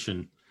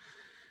conversation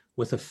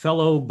with a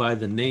fellow by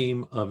the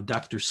name of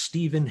Dr.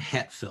 Stephen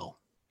Hatfill.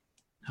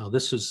 Now,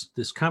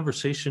 this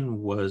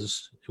conversation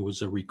was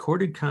a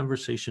recorded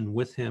conversation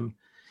with him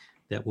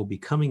that will be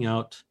coming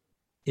out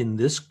in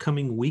this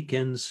coming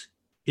weekend's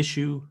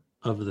issue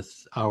of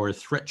our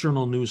Threat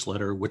Journal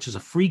newsletter, which is a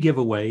free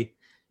giveaway.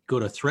 Go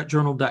to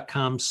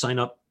threatjournal.com, sign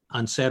up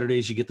on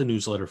Saturdays, you get the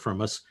newsletter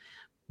from us.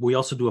 We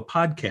also do a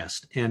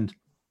podcast. And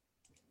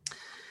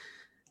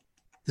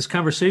this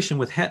conversation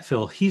with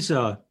Hatfill, he's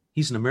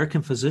an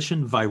American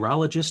physician,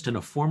 virologist, and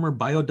a former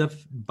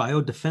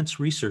biodefense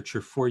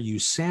researcher for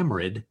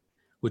USAMRIID,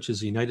 which is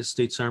the United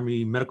States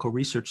Army Medical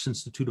Research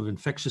Institute of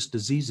Infectious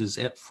Diseases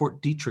at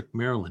Fort Detrick,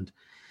 Maryland.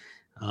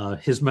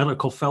 His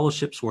medical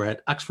fellowships were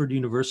at Oxford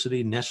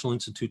University, National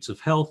Institutes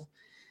of Health.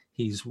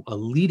 He's a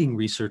leading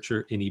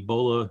researcher in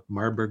Ebola,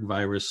 Marburg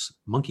virus,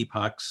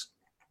 monkeypox.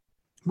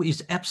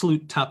 He's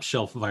absolute top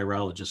shelf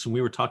virologist. And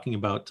we were talking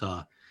about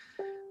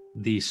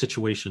the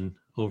situation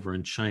over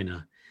in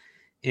China.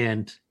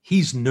 And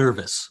he's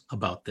nervous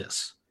about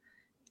this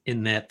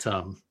in that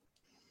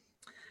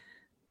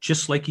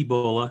just like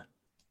Ebola,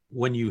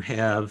 when you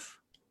have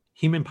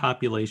human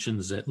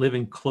populations that live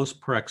in close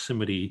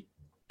proximity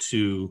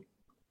to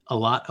a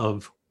lot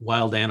of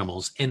wild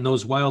animals, and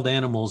those wild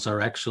animals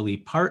are actually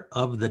part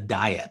of the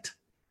diet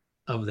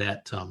of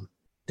that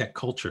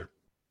culture,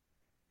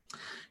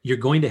 you're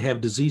going to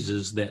have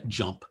diseases that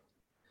jump.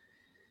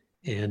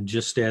 And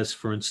just as,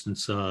 for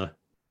instance,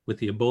 with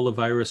the Ebola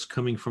virus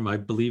coming from, I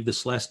believe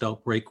this last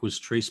outbreak was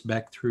traced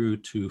back through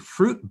to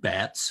fruit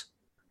bats,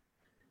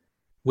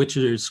 which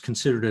is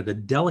considered a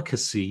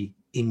delicacy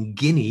in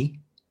Guinea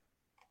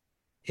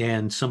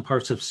and some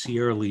parts of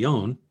Sierra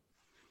Leone.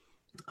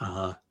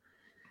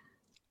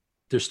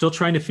 They're still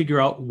trying to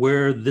figure out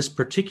where this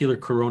particular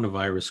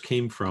coronavirus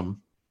came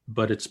from,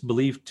 but it's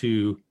believed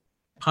to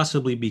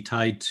possibly be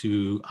tied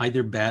to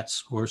either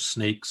bats or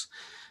snakes.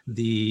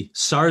 The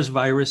SARS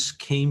virus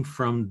came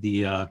from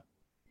the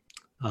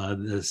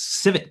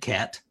civet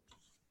cat,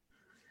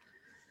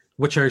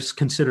 which is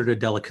considered a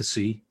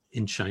delicacy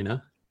in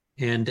China.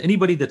 And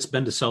anybody that's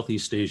been to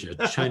Southeast Asia,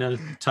 China,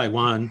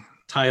 Taiwan,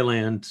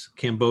 Thailand,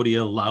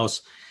 Cambodia,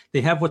 Laos,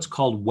 they have what's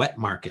called wet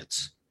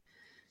markets.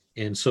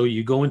 And so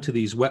you go into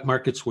these wet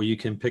markets where you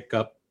can pick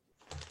up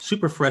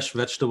super fresh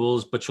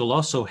vegetables, but you'll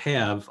also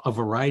have a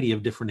variety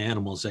of different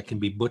animals that can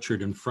be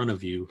butchered in front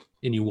of you,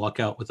 and you walk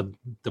out with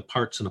the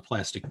parts in a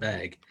plastic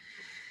bag.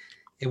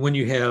 And when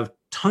you have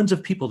tons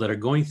of people that are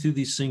going through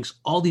these things,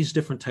 all these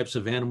different types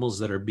of animals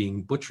that are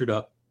being butchered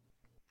up,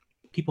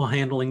 people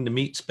handling the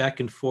meats back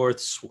and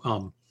forth,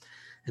 and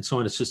so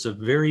on. It's just a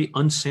very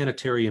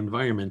unsanitary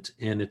environment,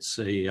 and it's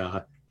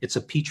a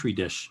petri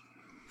dish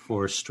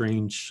for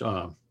strange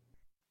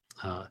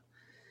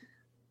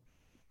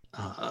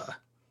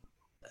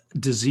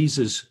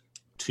diseases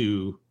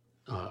to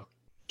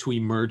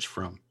emerge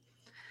from.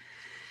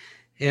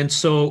 And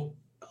so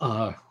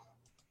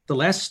the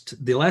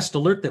last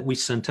alert that we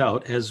sent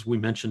out, as we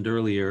mentioned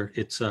earlier,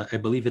 it's I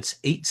believe it's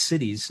 8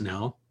 cities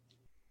now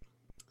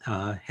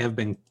have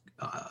been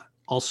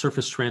all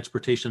surface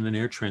transportation and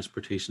air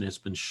transportation has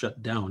been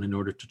shut down in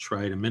order to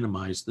try to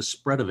minimize the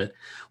spread of it.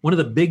 One of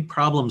the big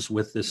problems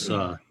with this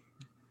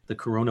the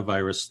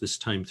coronavirus this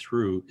time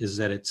through is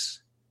that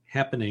it's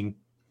happening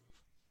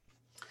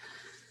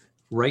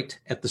right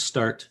at the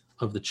start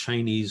of the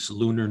Chinese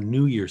Lunar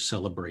New Year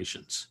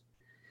celebrations.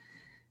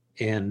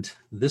 And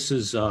this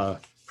is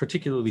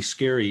particularly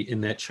scary in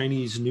that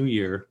Chinese New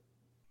Year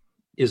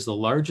is the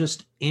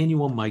largest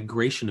annual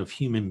migration of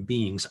human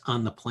beings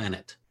on the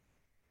planet.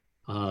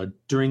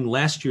 During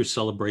last year's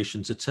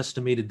celebrations, it's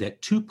estimated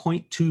that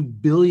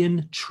 2.2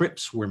 billion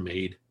trips were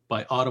made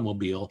by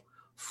automobile,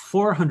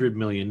 400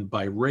 million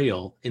by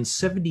rail, and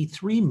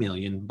 73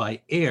 million by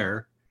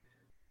air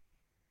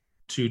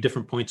to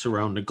different points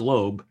around the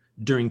globe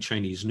during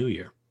Chinese New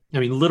Year. I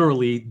mean,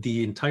 literally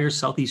the entire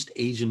Southeast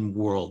Asian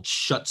world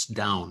shuts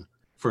down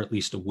for at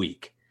least a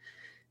week.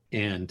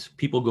 And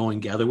people go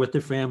and gather with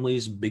their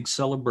families, big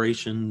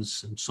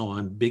celebrations and so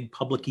on, big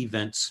public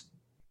events.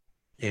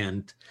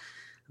 And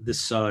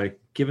this,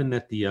 given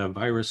that the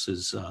virus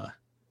is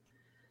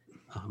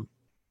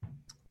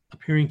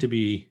appearing to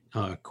be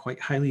quite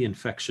highly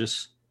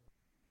infectious,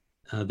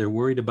 they're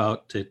worried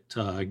about it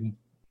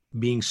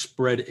being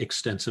spread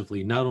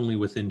extensively, not only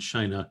within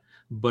China,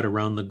 but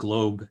around the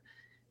globe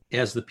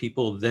as the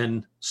people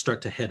then start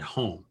to head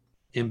home.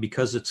 And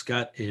because it's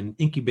got an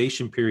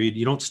incubation period,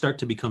 you don't start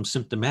to become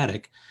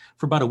symptomatic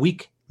for about a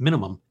week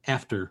minimum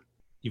after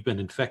you've been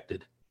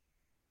infected.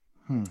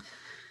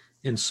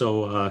 And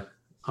so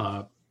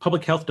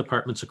public health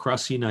departments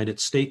across the United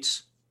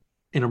States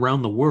and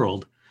around the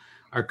world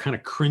are kind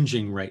of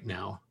cringing right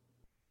now.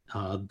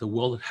 The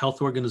World Health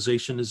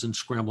Organization is in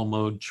scramble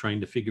mode,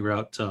 trying to figure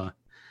out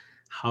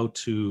how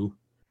to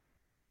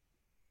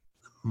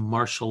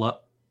marshal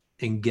up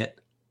and get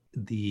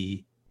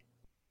the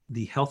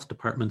health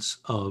departments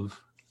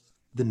of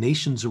the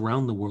nations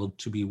around the world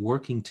to be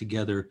working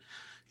together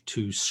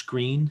to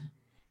screen,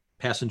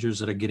 passengers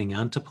that are getting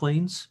onto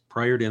planes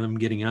prior to them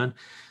getting on,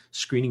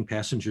 screening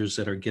passengers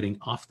that are getting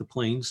off the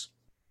planes,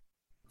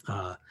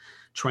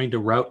 trying to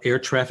route air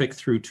traffic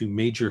through to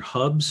major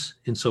hubs.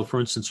 And so, for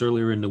instance,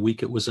 earlier in the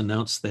week, it was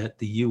announced that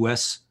the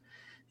U.S.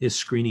 is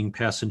screening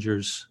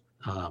passengers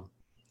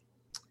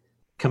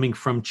coming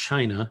from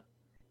China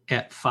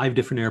at 5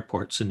 different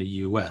airports in the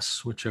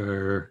U.S., which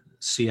are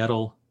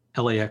Seattle,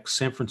 LAX,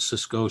 San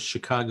Francisco,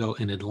 Chicago,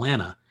 and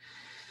Atlanta.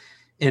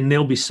 And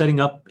they'll be setting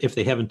up, if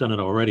they haven't done it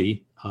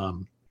already,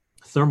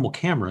 thermal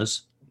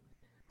cameras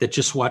that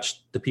just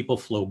watch the people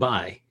flow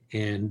by.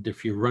 And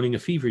if you're running a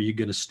fever, you're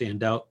going to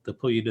stand out. They'll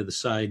pull you to the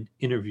side,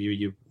 interview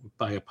you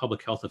by a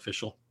public health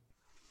official,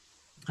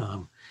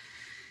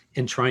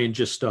 and try and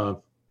just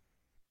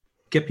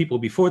get people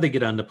before they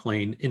get on the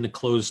plane in the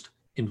closed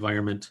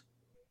environment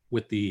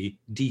with the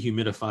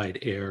dehumidified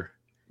air.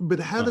 But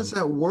how does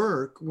that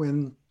work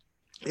when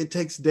it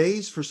takes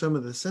days for some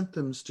of the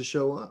symptoms to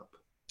show up?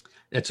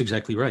 That's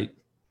exactly right.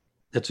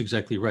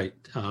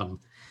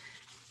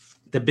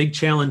 The big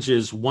challenge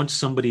is once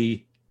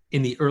somebody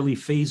in the early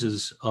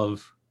phases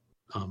of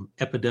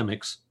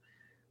epidemics,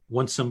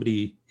 once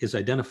somebody is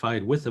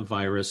identified with a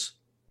virus,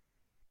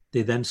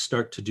 they then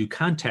start to do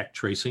contact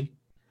tracing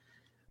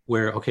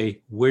where,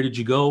 okay, where did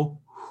you go?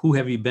 Who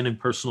have you been in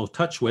personal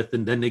touch with?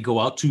 And then they go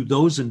out to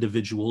those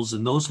individuals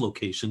in those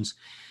locations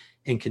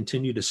and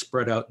continue to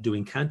spread out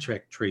doing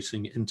contact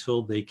tracing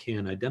until they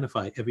can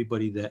identify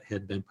everybody that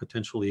had been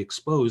potentially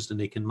exposed and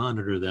they can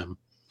monitor them.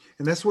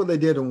 And that's what they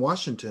did in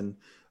Washington.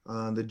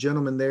 The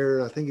gentleman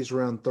there, I think he's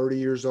around 30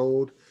 years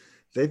old.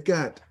 They've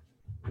got,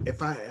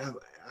 if I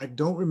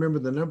don't remember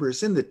the number,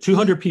 it's in the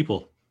 200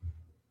 people.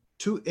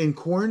 In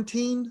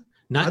quarantine?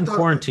 Not in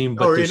quarantine,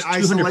 but there's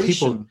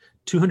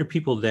 200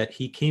 people that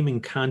he came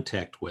in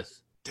contact with.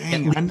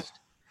 Dang,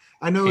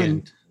 I know.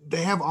 And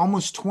they have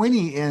almost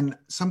 20 in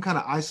some kind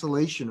of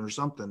isolation or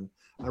something.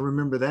 I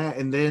remember that.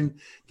 And then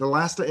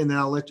and then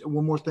I'll let you,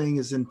 one more thing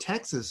is in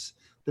Texas,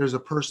 there's a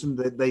person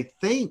that they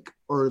think,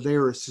 or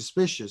they're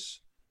suspicious,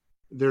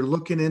 they're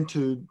looking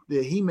into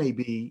that he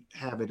may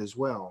have it as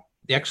well.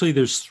 Actually,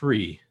 there's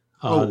 3.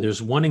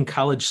 There's one in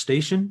College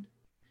Station,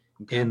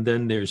 and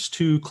then there's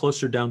 2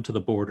 closer down to the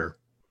border.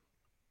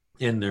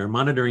 And they're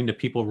monitoring the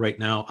people right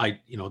now.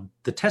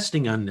 The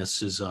testing on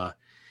this is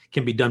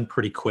can be done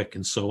pretty quick,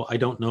 and so I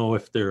don't know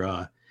if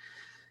they're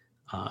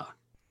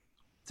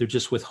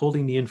just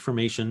withholding the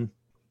information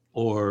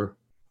or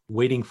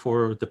waiting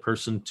for the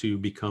person to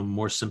become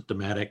more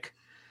symptomatic.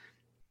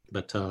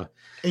 But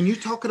and you're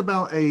talking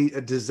about a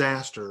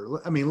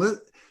disaster. I mean,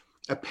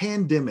 a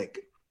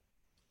pandemic.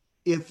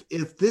 If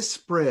this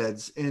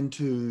spreads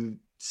into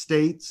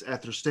states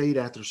after state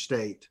after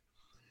state,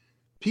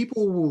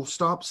 people will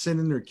stop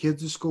sending their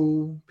kids to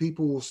school.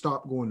 People will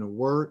stop going to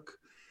work.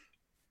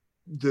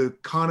 The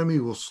economy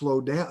will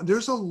slow down.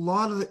 There's a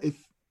lot of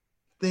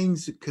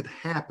things that could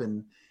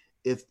happen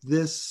if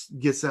this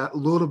gets a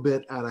little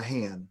bit out of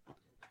hand.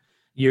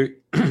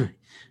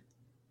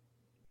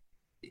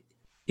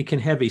 It can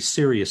have a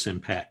serious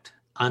impact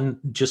on,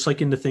 just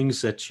like in the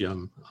things that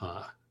you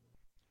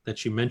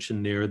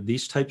mentioned there.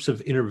 These types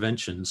of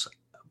interventions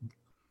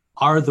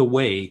are the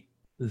way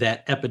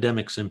that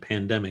epidemics and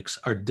pandemics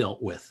are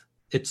dealt with.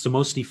 It's the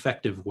most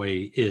effective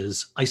way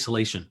is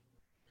isolation,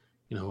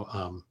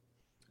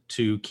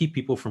 to keep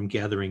people from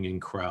gathering in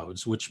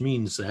crowds, which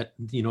means that,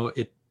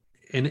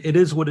 it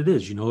is what it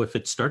is. If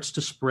it starts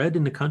to spread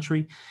in the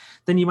country,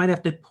 then you might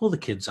have to pull the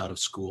kids out of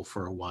school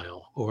for a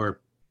while,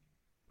 or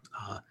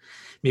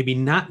maybe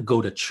not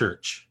go to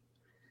church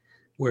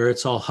where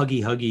it's all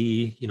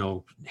huggy,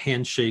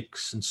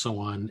 handshakes and so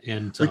on.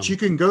 And but you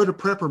can go to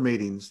prepper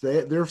meetings;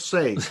 they're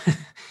safe.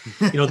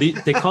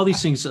 They call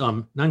these things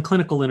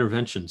non-clinical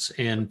interventions,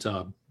 and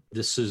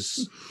this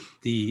is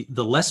the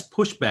less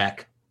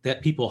pushback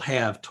that people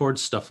have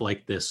towards stuff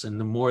like this, and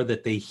the more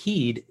that they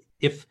heed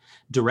if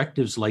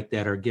directives like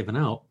that are given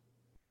out.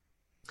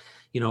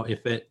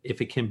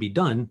 If it can be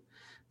done,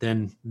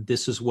 then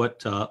this is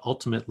what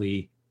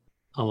ultimately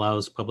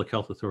allows public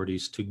health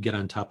authorities to get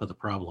on top of the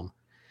problem.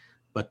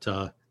 But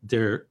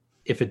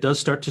if it does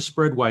start to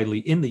spread widely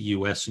in the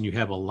U.S. and you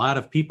have a lot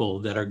of people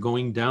that are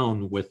going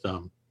down with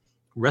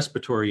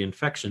respiratory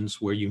infections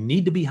where you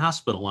need to be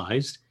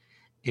hospitalized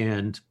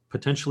and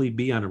potentially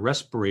be on a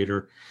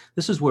respirator,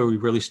 this is where we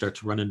really start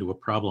to run into a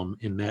problem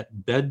in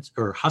that beds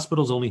or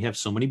hospitals only have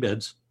so many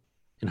beds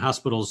and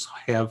hospitals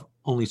have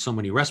only so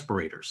many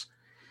respirators.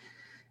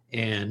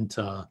 And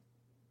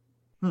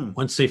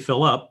once they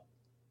fill up,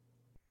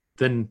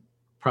 then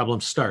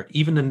problems start.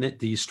 Even in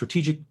the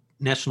strategic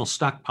national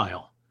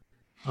stockpile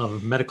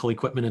of medical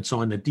equipment and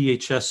so on, the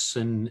DHS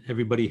and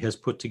everybody has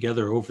put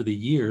together over the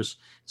years,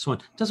 so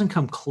on, doesn't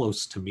come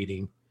close to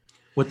meeting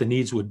what the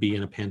needs would be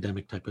in a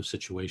pandemic type of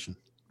situation.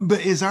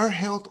 But is our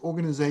health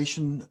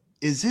organization,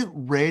 is it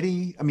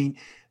ready? I mean,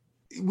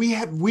 we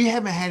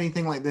haven't had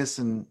anything like this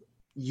in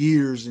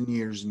years and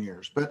years and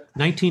years, but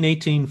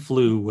 1918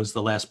 flu was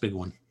the last big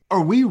one.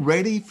 Are we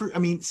ready for,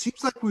 it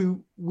seems like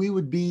we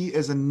would be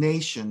as a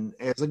nation,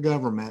 as a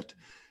government,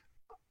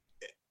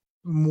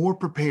 more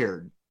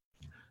prepared.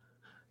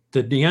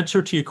 The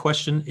answer to your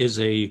question is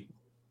a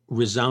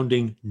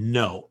resounding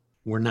no,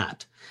 we're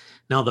not.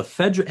 Now,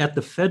 at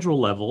the federal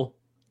level,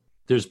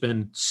 there's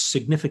been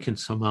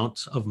significant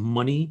amounts of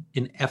money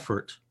and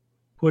effort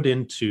put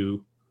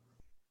into,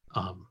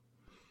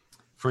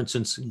 for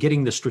instance,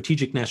 getting the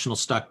strategic national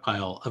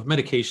stockpile of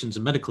medications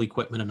and medical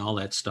equipment and all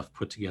that stuff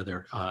put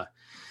together.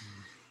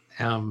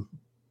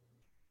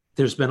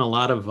 There's been a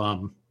lot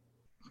of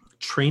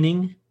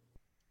training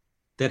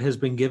that has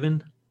been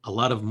given, a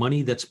lot of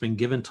money that's been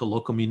given to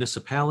local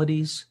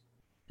municipalities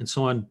and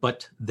so on.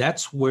 But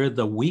that's where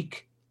the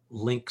weak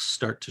links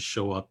start to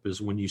show up,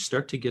 is when you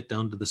start to get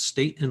down to the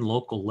state and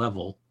local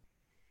level,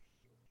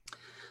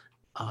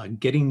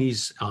 getting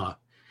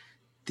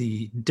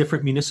the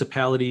different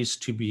municipalities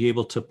to be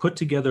able to put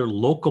together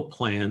local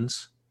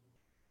plans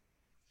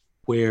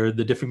where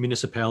the different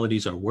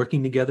municipalities are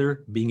working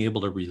together, being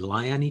able to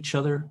rely on each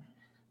other.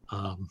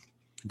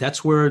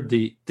 That's where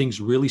the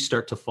things really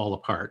start to fall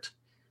apart.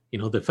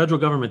 The federal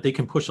government, they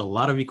can push a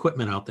lot of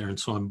equipment out there and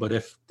so on, but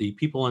if the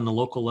people on the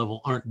local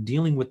level aren't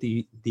dealing with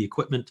the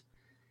equipment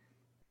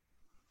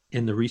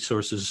and the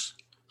resources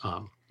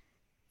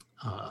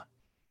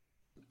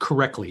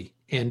correctly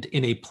and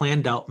in a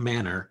planned out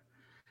manner,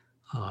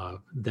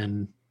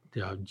 then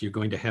you're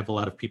going to have a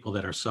lot of people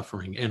that are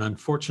suffering. And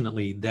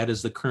unfortunately, that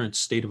is the current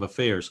state of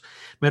affairs.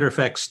 Matter of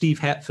fact, Steve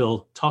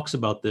Hatfield talks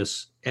about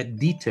this in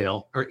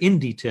detail in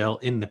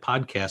the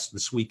podcast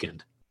this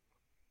weekend.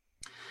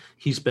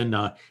 He's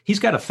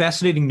got a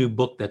fascinating new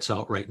book that's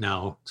out right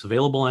now. It's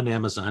available on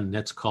Amazon, and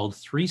that's called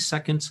 3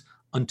 Seconds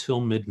Until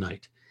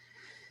Midnight.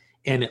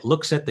 And it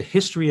looks at the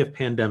history of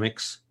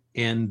pandemics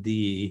and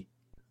the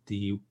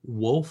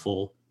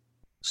woeful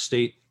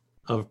state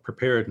of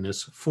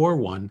preparedness for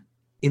one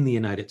in the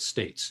United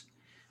States.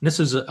 And this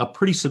is a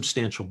pretty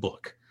substantial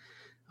book.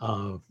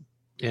 And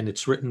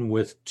it's written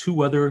with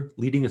 2 other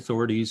leading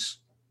authorities.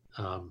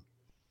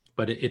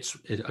 But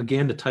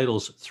again, the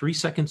title's 3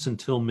 Seconds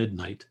Until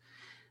Midnight.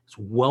 It's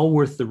well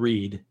worth the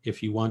read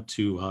if you want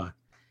to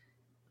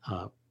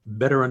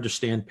better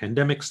understand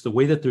pandemics, the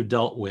way that they're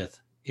dealt with,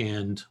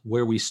 and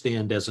where we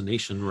stand as a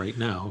nation right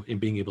now in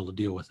being able to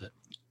deal with it.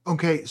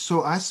 Okay,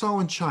 so I saw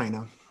in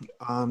China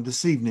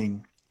this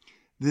evening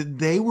that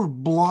they were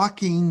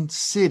blocking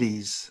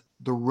cities,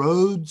 the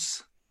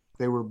roads,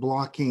 they were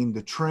blocking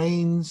the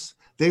trains,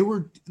 they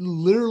were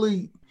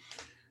literally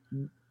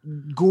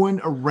going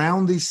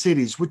around these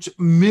cities, which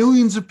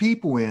millions of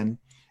people in,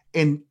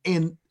 and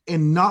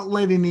not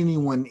letting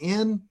anyone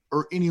in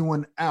or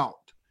anyone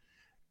out.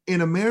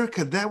 In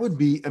America, that would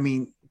be,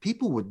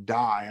 people would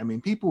die.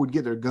 People would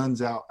get their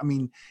guns out.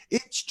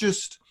 It's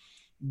just,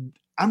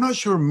 I'm not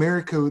sure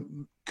America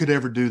could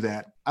ever do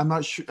that. I'm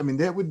not sure.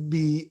 That would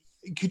be,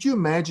 could you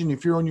imagine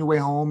if you're on your way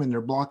home and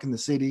they're blocking the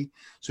city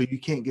so you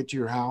can't get to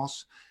your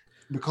house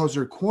because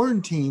they're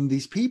quarantining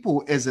these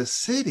people as a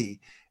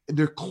city?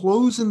 They're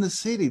closing the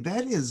city.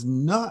 That is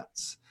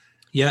nuts.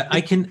 Yeah,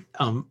 I can,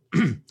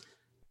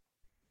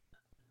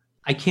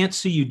 I can't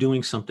see you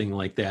doing something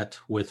like that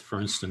with,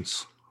 for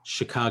instance,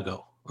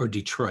 Chicago or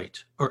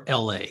Detroit or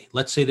LA.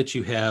 Let's say that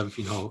you have,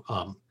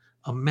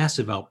 a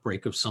massive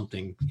outbreak of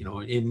something,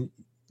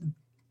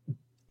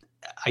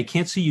 I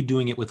can't see you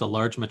doing it with a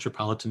large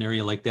metropolitan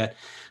area like that,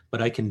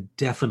 but I can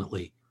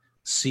definitely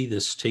see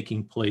this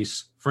taking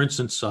place. For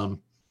instance,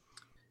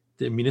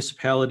 the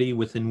municipality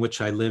within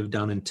which I live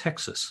down in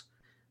Texas,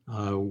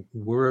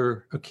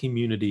 we're a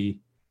community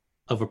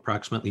of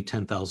approximately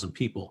 10,000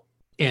 people.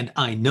 And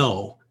I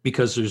know,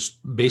 because there's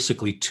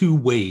basically 2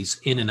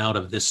 ways in and out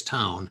of this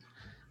town,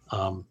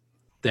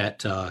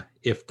 that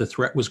if the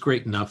threat was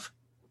great enough,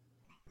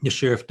 the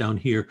sheriff down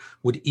here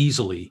would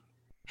easily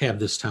have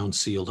this town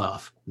sealed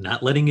off,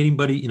 not letting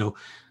anybody,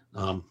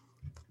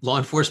 law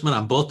enforcement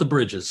on both the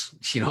bridges,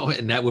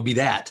 and that would be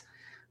that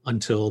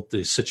until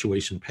the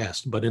situation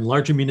passed. But in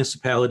larger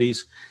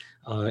municipalities,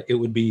 it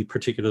would be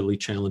particularly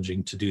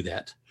challenging to do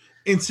that.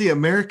 And see,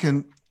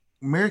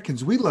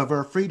 Americans, we love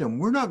our freedom.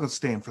 We're not going to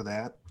stand for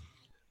that.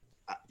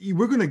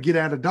 We're going to get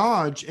out of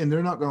Dodge, and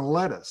they're not going to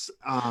let us.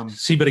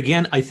 But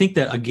again, I think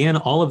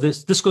that all of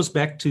this goes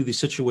back to the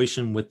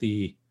situation with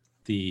the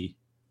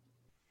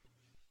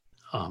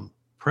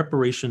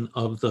preparation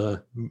of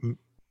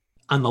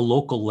on the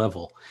local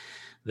level,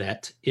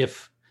 that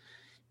if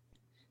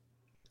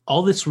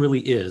all this really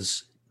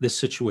is, this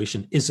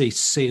situation is a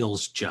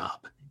sales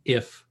job.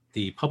 If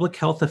the public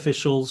health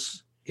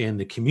officials and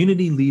the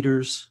community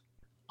leaders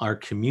are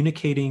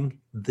communicating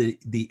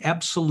the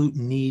absolute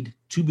need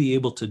to be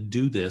able to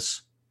do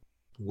this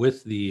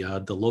with the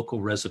local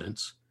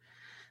residents,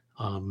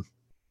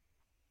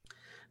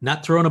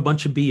 not throwing a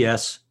bunch of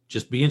BS,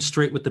 just being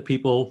straight with the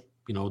people.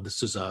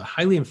 This is a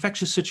highly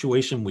infectious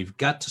situation. We've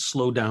got to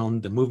slow down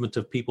the movement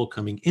of people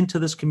coming into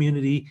this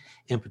community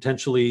and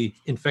potentially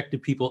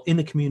infected people in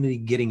the community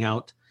getting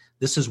out.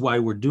 This is why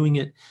we're doing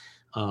it.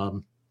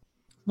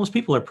 Most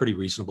people are pretty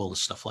reasonable to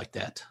stuff like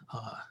that.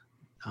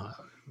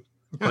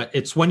 But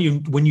it's when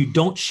you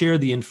don't share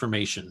the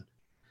information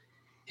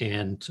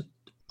and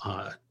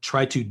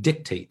try to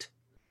dictate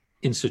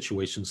in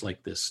situations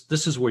like this.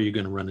 This is where you're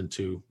going to run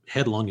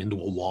headlong into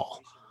a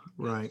wall.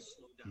 Right.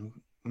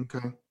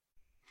 Okay.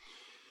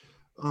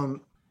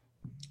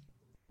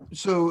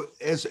 So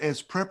as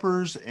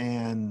preppers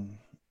and,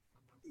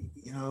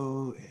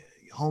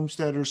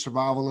 homesteaders,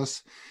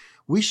 survivalists,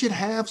 we should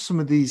have some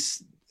of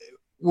these,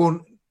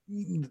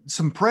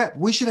 some prep.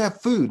 We should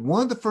have food.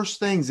 One of the first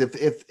things,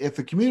 if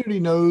a community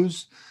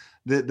knows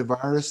that the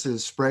virus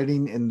is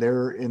spreading in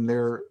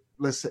their,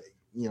 let's say,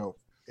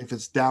 if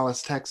it's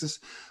Dallas, Texas,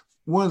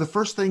 one of the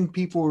first things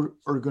people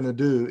are going to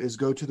do is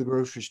go to the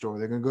grocery store.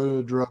 They're going to go to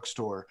the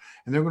drugstore,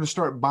 and they're going to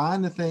start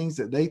buying the things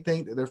that they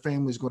think that their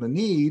family is going to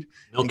need.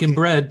 Milk and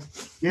bread.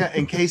 Yeah,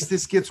 in case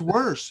this gets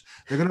worse.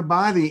 They're going to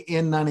buy the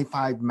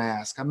N95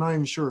 mask. I'm not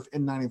even sure if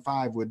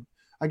N95 would,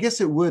 I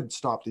guess it would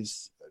stop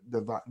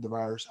the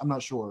virus. I'm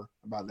not sure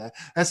about that.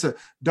 That's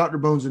Dr.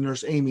 Bones and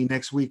Nurse Amy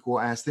next week. We'll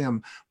ask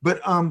them.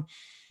 But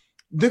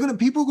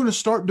people are going to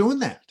start doing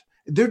that.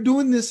 They're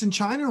doing this in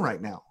China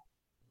right now.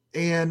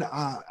 And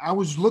I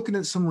was looking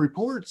at some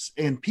reports,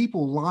 and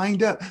people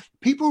lined up.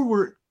 People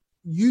were,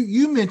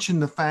 you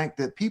mentioned the fact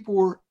that people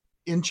were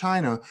in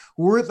China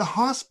were at the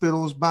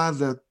hospitals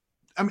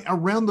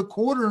around the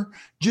corner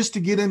just to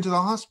get into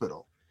the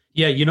hospital.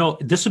 Yeah,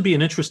 this would be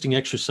an interesting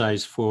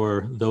exercise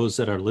for those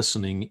that are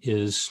listening,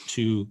 is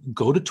to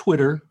go to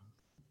Twitter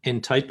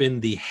and type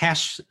in the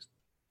hash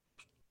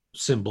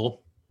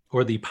symbol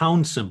or the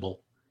pound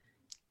symbol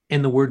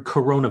and the word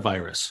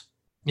coronavirus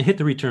and hit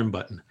the return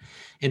button.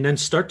 And then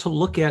start to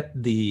look at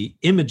the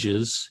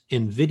images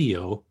and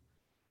video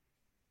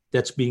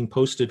that's being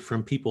posted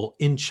from people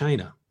in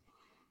China,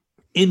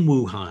 in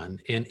Wuhan,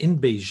 and in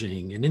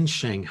Beijing, and in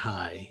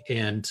Shanghai,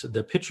 and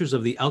the pictures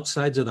of the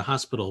outsides of the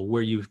hospital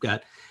where you've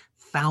got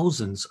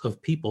thousands of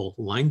people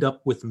lined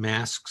up with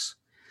masks,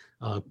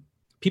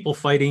 people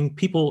fighting,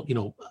 people,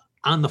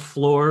 on the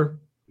floor,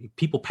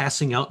 people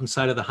passing out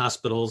inside of the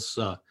hospitals.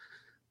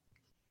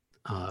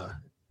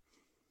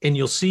 And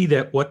you'll see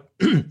that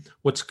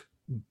what's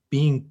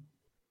the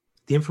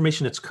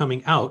information that's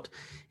coming out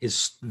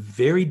is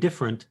very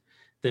different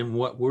than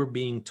what we're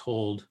being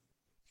told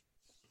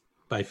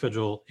by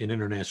federal and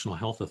international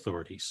health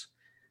authorities.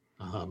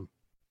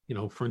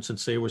 For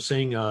instance, they were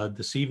saying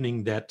this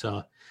evening that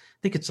I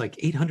think it's like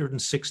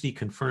 860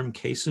 confirmed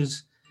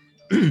cases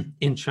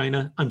in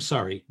China. I'm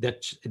sorry,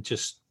 that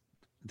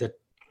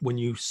when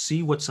you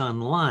see what's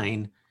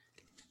online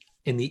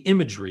and the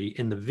imagery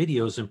and the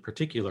videos in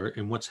particular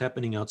and what's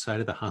happening outside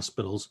of the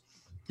hospitals,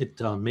 it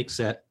makes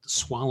that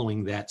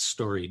swallowing that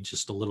story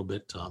just a little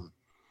bit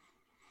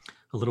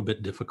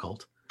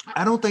difficult.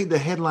 I don't think the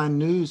headline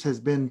news has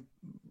been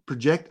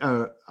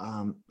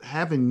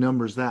having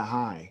numbers that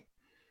high.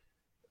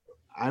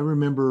 I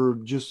remember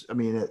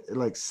at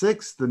like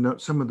 6,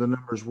 some of the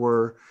numbers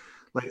were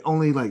like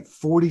only like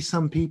 40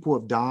 some people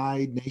have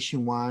died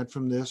nationwide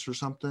from this or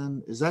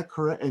something. Is that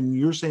correct? And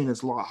you're saying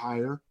it's a lot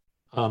higher?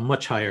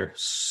 Much higher.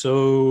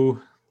 So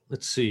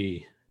let's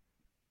see.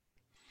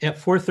 At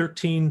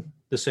 4:13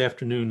 this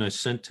afternoon, I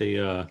sent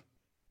an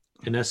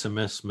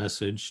SMS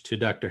message to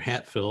Dr.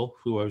 Hatfill,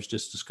 who I was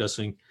just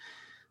discussing.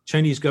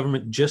 Chinese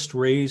government just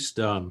raised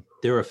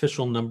their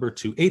official number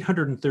to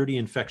 830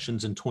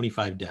 infections and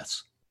 25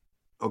 deaths.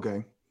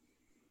 Okay.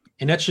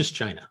 And that's just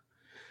China.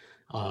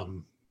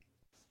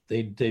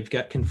 They've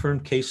got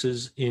confirmed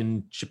cases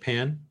in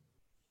Japan,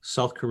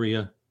 South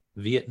Korea,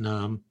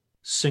 Vietnam,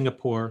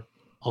 Singapore,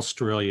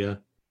 Australia,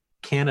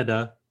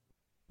 Canada,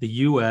 the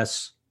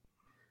U.S.,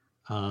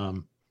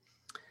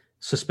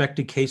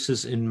 suspected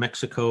cases in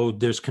Mexico.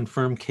 There's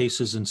confirmed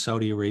cases in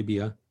Saudi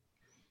Arabia.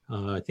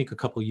 I think a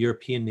couple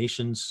European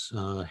nations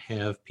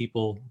have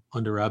people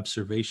under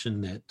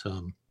observation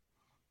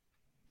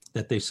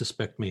that they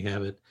suspect may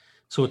have it.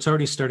 So it's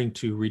already starting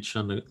to reach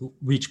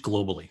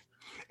globally.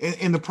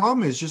 And the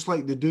problem is, just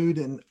like the dude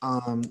in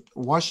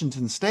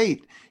Washington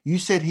State, you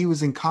said he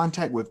was in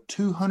contact with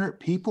 200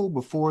 people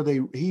before they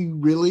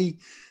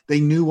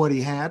knew what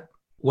he had.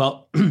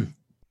 Well,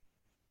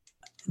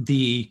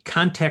 the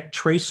contact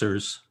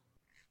tracers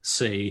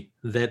say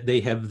that they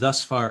have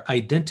thus far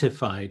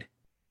identified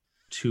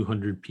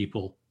 200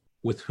 people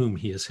with whom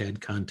he has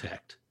had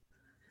contact.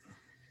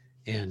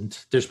 And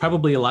there's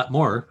probably a lot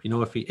more,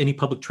 if any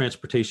public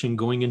transportation,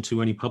 going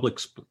into any public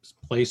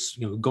place,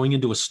 going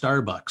into a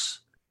Starbucks,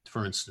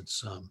 for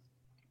instance,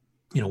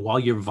 while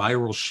you're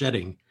viral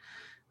shedding,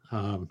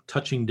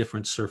 touching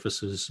different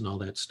surfaces and all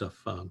that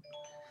stuff.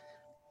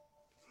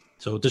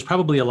 So there's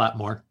probably a lot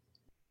more.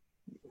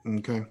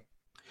 Okay.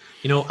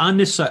 On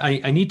this,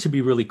 I need to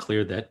be really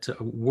clear that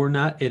we're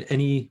not at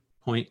any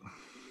point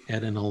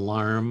at an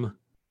alarm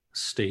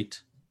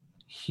state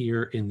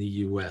here in the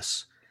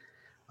U.S.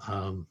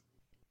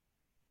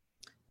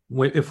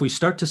 If we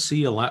start to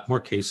see a lot more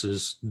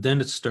cases, then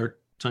it's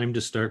time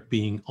to start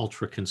being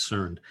ultra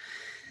concerned.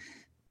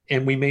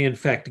 And we may in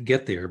fact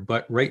get there,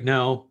 but right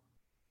now,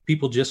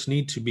 people just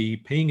need to be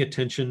paying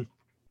attention.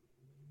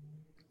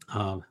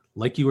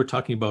 Like you were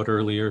talking about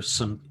earlier,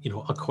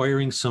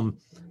 acquiring some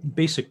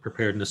basic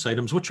preparedness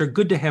items, which are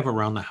good to have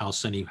around the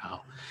house anyhow.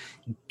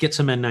 Get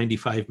some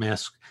N95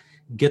 masks,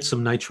 get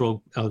some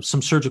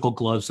some surgical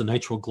gloves, the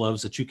nitrile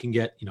gloves that you can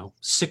get,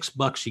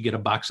 $6, you get a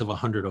box of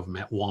 100 of them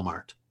at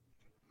Walmart.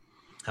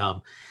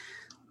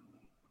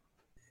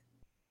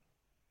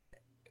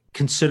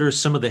 Consider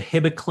some of the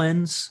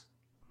Hibiclens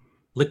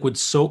liquid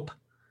soap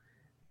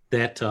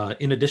that,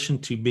 in addition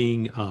to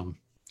being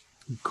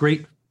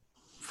great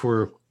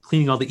for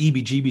cleaning all the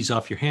EBGBs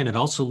off your hand, it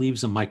also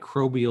leaves a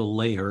microbial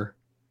layer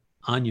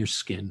on your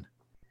skin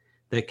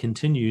that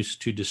continues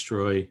to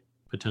destroy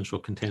potential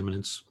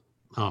contaminants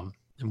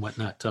and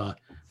whatnot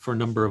for a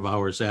number of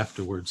hours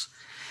afterwards.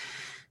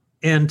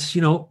 And,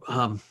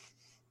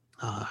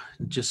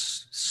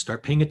 just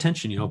start paying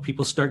attention.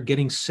 People start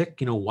getting sick.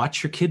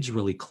 Watch your kids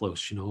really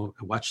close.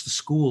 Watch the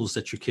schools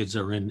that your kids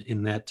are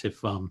in that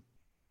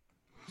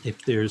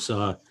if there's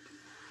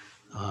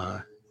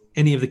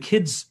any of the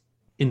kids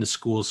in the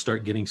schools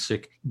start getting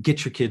sick,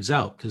 get your kids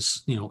out,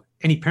 because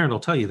any parent will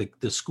tell you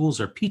that the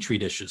schools are petri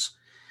dishes,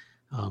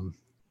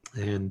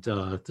 and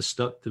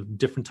the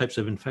different types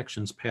of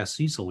infections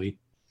pass easily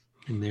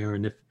in there.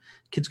 And if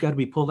kids got to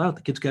be pulled out,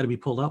 the kids got to be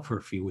pulled out for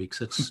a few weeks.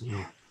 That's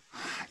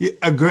Yeah,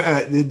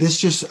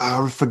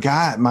 I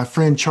forgot. My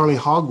friend Charlie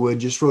Hogwood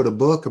just wrote a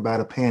book about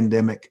a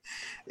pandemic.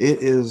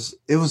 It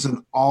was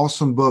an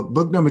awesome book.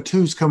 Book number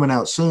 2 is coming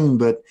out soon,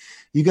 but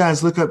you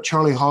guys look up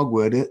Charlie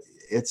Hogwood.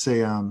 It's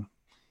a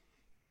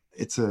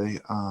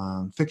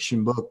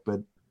fiction book,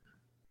 but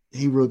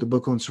he wrote the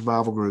book on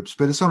survival groups,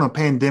 but it's on a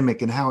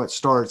pandemic and how it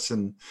starts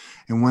in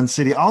one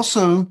city.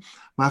 Also,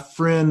 my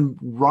friend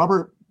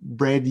Robert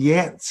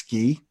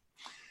Bradyansky,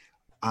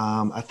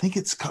 I think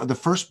it's the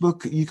first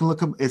book you can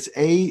look up. It's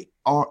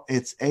A.R.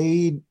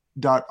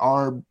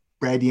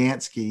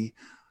 Bradyansky,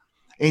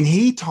 and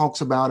he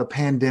talks about a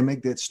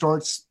pandemic that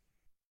starts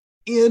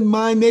in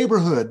my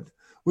neighborhood,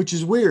 which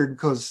is weird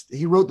because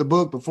he wrote the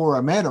book before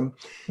I met him.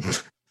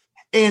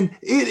 And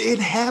it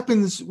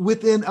happens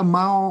within a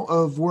mile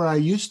of where I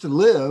used to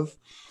live,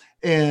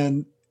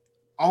 and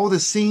all the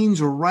scenes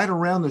are right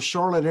around the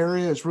Charlotte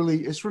area. It's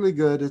really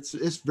good.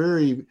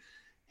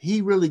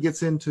 He really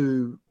gets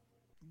into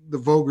the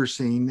vulgar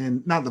scene,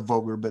 and not the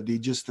vulgar, but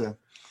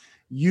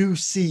you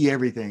see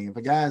everything. If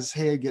a guy's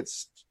head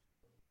gets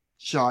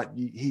shot,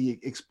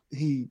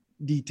 he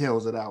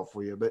details it out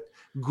for you. But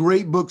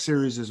great book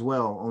series as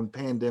well on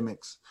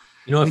pandemics.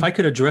 If I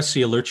could address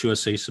the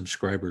AlertsUSA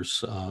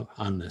subscribers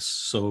on this.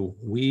 So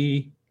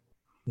we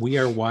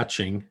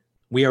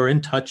are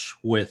in touch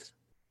with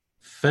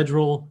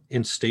federal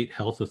and state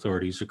health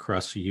authorities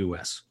across the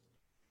U.S.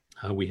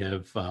 We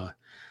have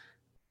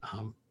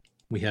an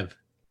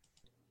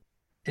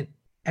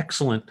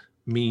excellent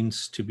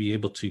means to be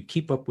able to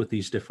keep up with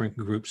these different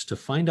groups, to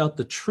find out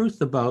the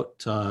truth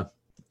about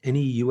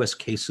any U.S.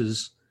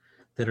 cases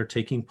that are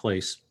taking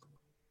place.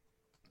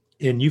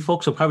 And you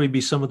folks will probably be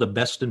some of the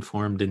best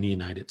informed in the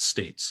United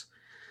States.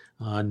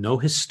 No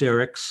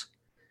hysterics.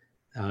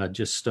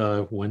 Just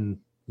when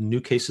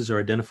new cases are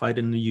identified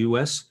in the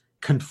U.S.,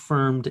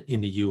 confirmed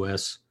in the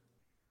U.S.,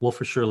 we'll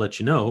for sure let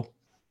you know,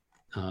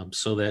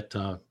 so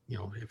that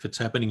if it's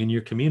happening in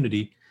your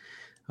community,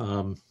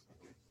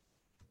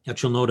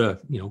 that you'll know to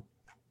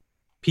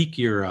peak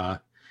your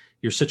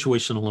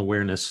situational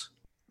awareness.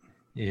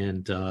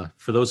 And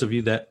for those of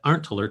you that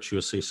aren't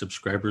AlertsUSA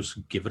subscribers,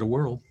 give it a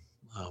whirl.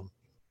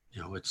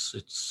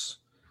 It's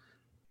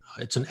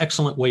an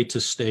excellent way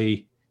to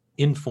stay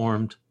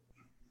informed,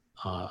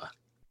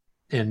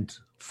 and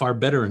far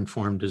better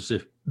informed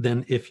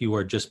than if you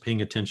are just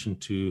paying attention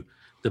to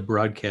the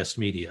broadcast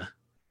media,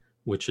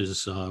 which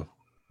is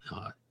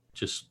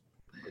just,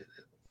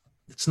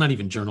 it's not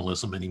even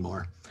journalism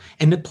anymore.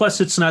 And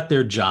plus, it's not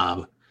their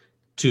job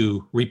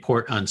to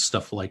report on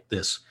stuff like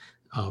this.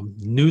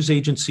 News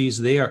agencies,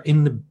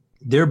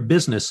 their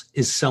business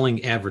is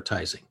selling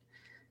advertising.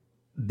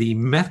 The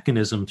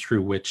mechanism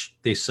through which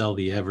they sell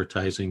the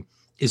advertising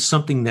is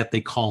something that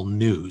they call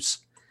news.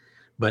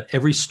 But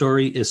every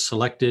story is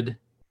selected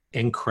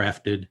and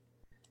crafted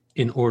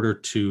in order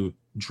to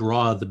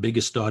draw the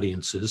biggest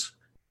audiences,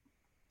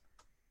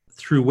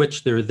 through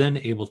which they're then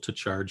able to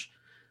charge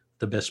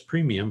the best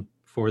premium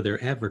for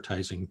their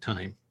advertising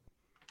time.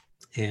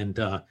 And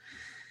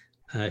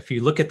if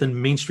you look at the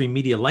mainstream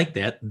media like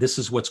that, this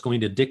is what's going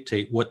to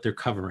dictate what they're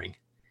covering.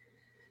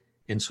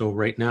 And so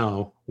right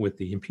now, with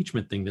the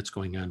impeachment thing that's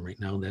going on right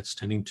now, that's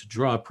tending to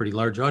draw pretty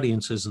large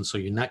audiences. And so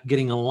you're not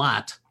getting a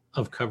lot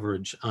of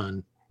coverage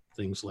on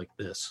things like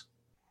this.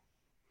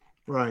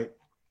 Right.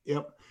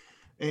 Yep.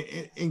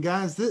 And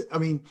guys,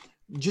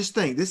 just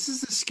think, this is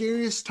the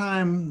scariest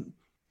time,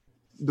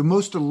 the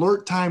most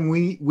alert time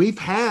we've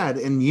had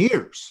in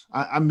years.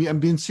 I'm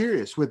being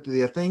serious with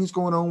the things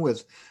going on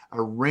with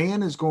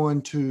Iran is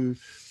going to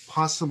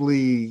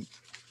possibly,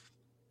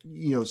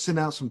 send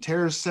out some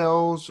terrorist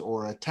cells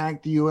or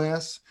attack the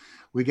U.S.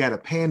 We got a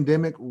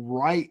pandemic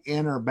right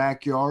in our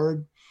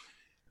backyard.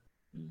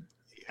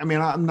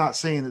 I'm not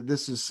saying that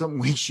this is something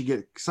we should get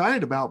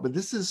excited about, but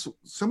this is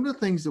some of the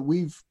things that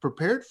we've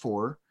prepared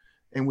for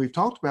and we've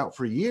talked about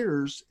for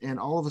years. And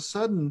all of a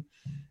sudden,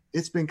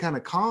 it's been kind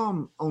of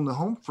calm on the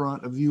home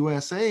front of the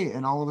USA,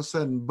 and all of a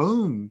sudden,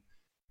 boom,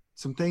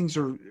 some things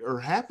are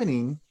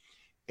happening,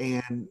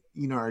 and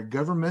our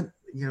government,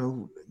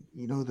 the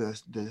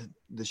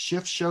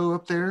shift show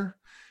up there.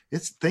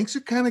 Things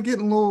are kind of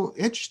getting a little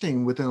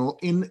interesting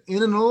in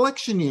an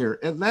election year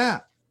at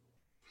that.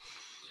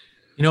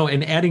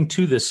 And adding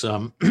to this,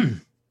 so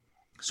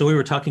we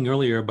were talking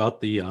earlier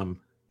about the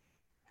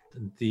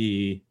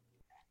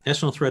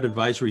National Threat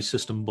Advisory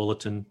System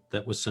bulletin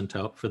that was sent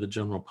out for the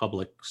general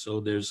public. So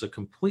there's a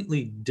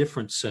completely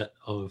different set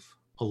of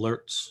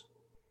alerts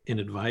and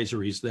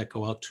advisories that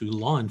go out to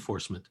law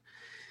enforcement.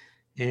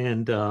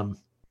 And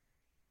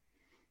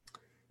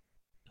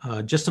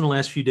just in the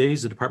last few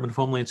days, the Department of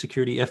Homeland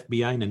Security,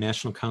 FBI, and the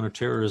National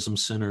Counterterrorism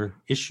Center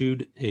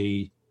issued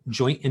a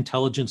joint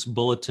intelligence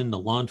bulletin to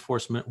law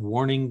enforcement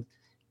warning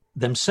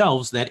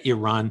themselves that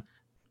Iran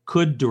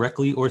could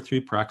directly or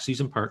through proxies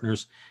and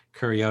partners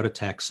carry out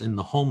attacks in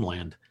the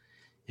homeland,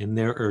 and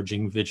they're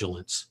urging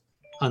vigilance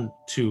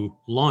to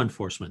law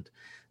enforcement.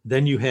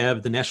 Then you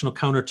have the National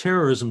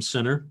Counterterrorism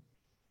Center,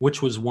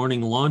 which was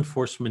warning law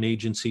enforcement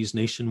agencies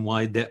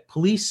nationwide that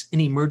police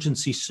and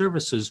emergency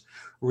services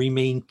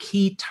remain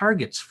key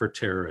targets for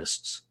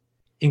terrorists,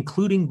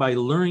 including by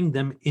luring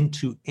them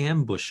into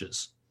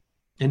ambushes.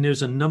 And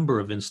there's a number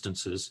of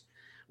instances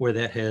where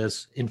that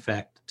has, in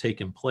fact,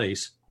 taken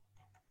place.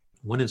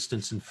 One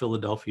instance in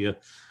Philadelphia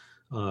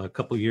a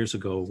couple of years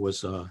ago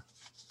was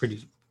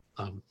pretty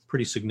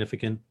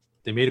significant.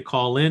 They made a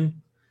call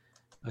in,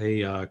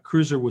 a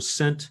cruiser was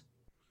sent,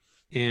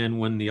 and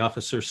when the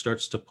officer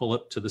starts to pull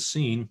up to the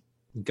scene,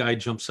 the guy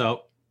jumps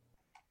out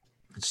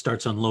and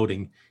starts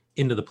unloading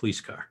into the police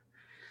car.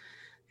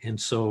 And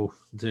so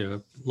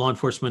the law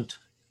enforcement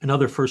and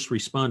other first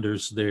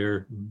responders,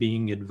 they're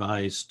being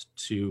advised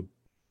to,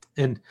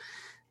 and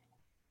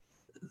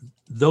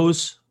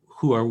those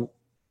who are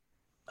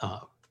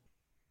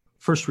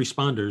first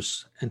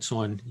responders and so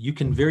on, you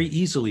can very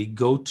easily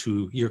go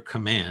to your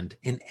command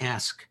and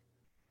ask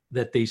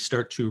that they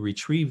start to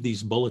retrieve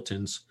these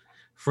bulletins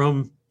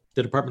from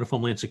the Department of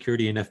Homeland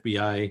Security and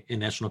FBI and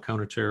National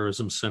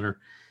Counterterrorism Center,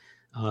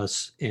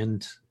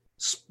 and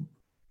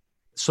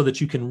so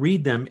that you can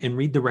read them and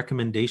read the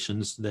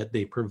recommendations that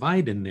they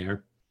provide in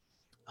there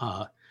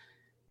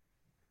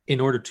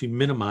in order to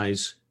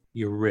minimize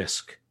your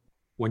risk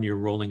when you're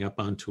rolling up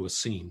onto a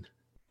scene.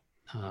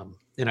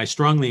 And I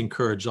strongly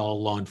encourage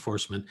all law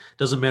enforcement,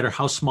 doesn't matter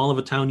how small of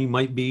a town you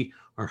might be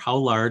or how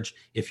large,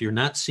 if you're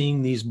not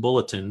seeing these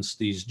bulletins,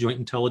 these joint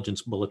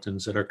intelligence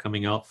bulletins that are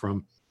coming out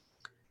from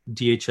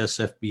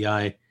DHS,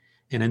 FBI,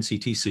 and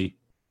NCTC,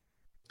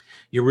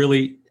 you're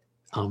really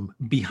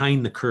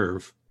behind the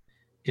curve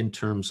in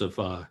terms of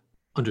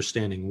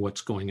understanding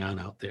what's going on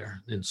out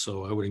there. And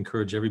so I would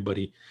encourage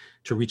everybody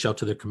to reach out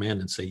to their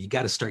command and say, you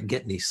got to start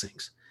getting these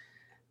things.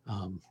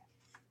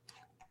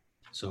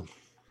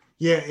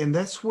 Yeah, and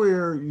that's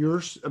where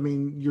your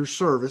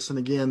service, and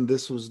again,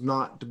 this was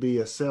not to be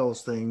a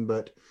sales thing,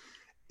 but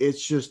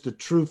it's just the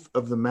truth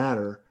of the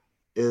matter,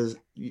 is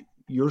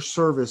your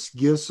service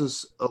gives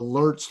us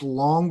alerts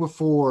long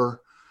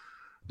before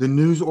the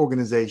news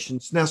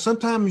organizations. Now,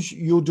 sometimes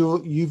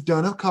you've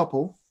done a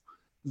couple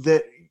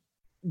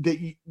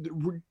and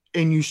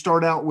you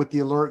start out with the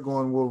alert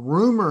going, well,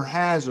 rumor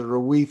has it,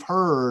 or we've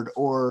heard,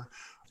 or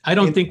I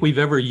don't think we've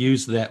ever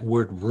used that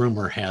word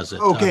rumor has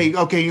it.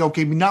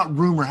 Okay. Not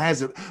rumor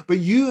has it, but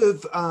you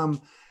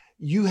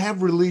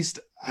have released,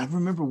 I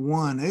remember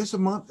one, it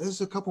was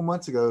a couple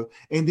months ago,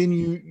 and then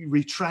you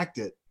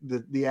retracted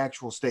the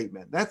actual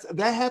statement.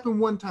 That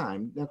happened one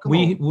time. Now,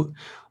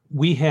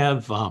 we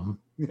have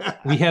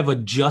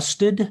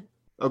adjusted.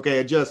 Okay.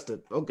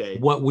 Adjusted. Okay.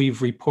 What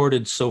we've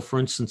reported. So for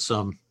instance,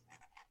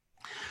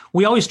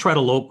 we always try to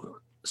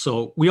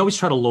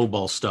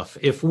lowball stuff.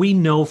 If we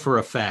know for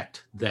a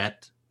fact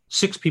that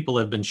 6 people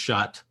have been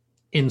shot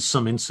in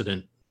some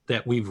incident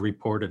that we've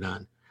reported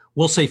on,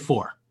 we'll say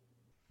 4.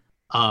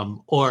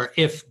 Or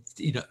if,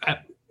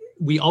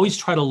 we always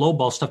try to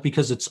lowball stuff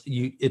because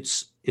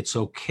it's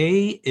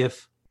okay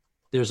if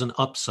there's an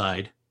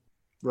upside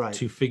right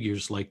to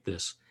figures like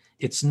this.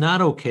 It's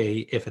not okay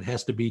if it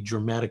has to be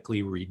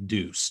dramatically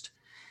reduced.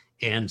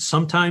 And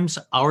sometimes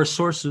our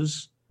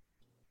sources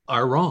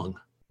are wrong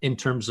in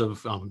terms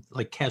of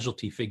like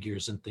casualty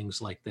figures and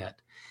things like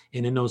that.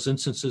 And in those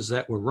instances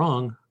that were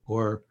wrong,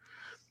 or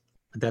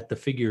that the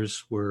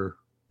figures were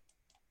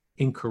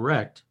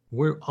incorrect,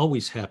 we're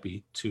always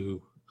happy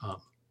to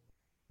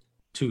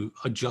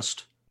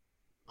adjust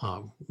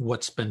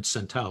what's been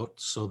sent out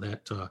so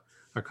that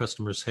our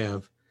customers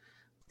have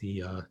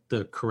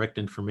the correct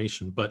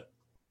information. But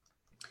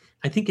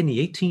I think in the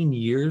 18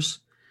 years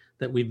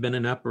that we've been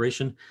in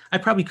operation, I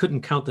probably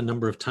couldn't count the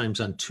number of times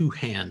on 2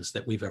 hands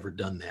that we've ever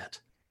done that.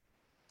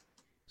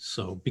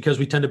 So because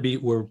we tend to be,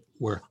 we're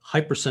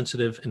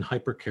hypersensitive and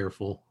hyper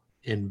careful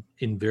in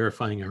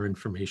verifying our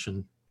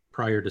information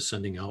prior to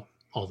sending out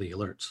all the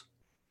alerts.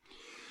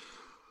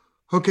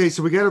 Okay,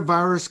 so we got a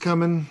virus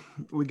coming.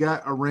 We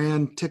got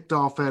Iran ticked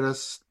off at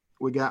us.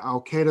 We got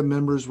Al-Qaeda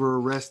members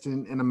were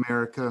arrested in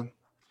America.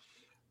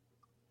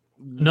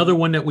 Another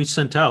one that we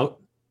sent out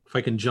if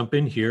I can jump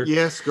in here.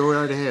 Yes, go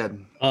right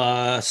ahead.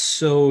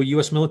 So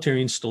U.S.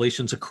 military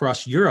installations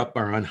across Europe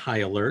are on high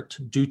alert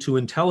due to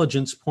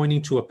intelligence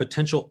pointing to a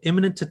potential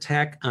imminent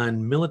attack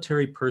on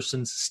military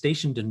persons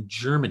stationed in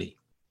Germany.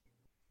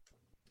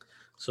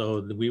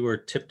 So we were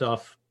tipped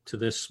off to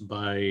this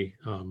by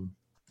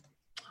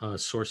a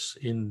source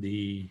in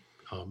the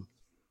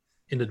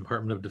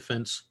Department of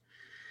Defense,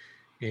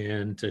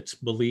 and it's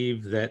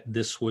believed that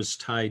this was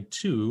tied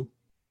to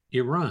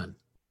Iran.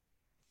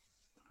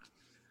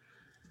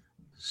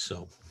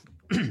 So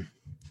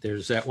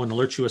there's that one.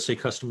 AlertsUSA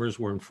customers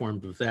were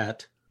informed of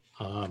that.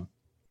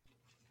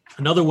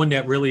 Another one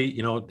that really,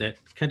 that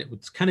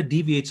kind of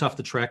deviates off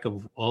the track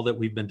of all that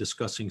we've been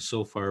discussing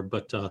so far,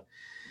 but the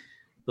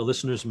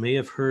listeners may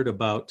have heard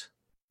about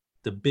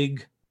the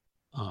big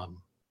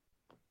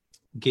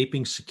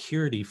gaping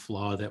security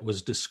flaw that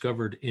was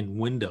discovered in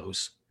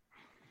Windows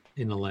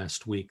in the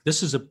last week.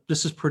 This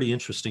is pretty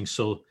interesting.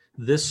 So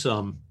this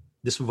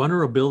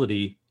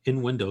vulnerability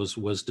in Windows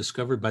was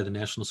discovered by the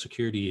National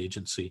Security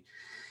Agency.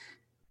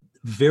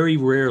 Very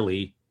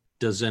rarely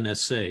does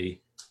NSA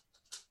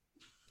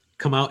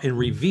come out and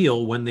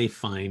reveal when they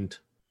find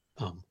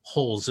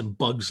holes and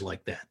bugs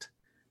like that.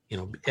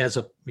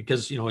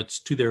 Because it's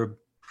to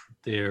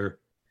their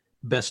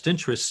best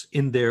interests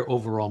in their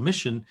overall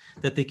mission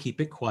that they keep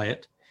it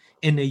quiet,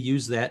 and they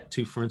use that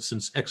to, for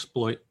instance,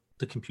 exploit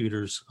the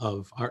computers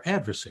of our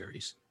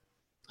adversaries.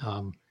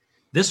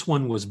 This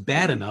one was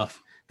bad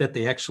enough that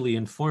they actually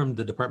informed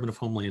the Department of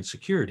Homeland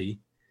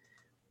Security,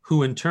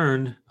 who in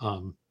turn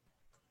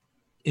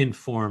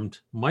informed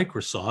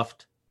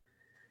Microsoft,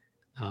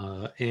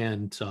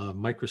 and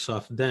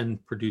Microsoft then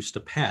produced a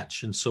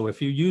patch. And so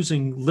if you're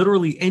using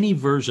literally any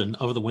version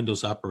of the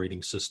Windows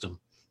operating system,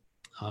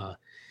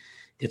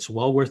 it's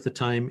well worth the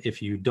time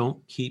if you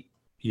don't keep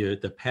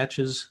the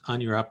patches on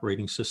your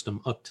operating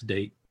system up to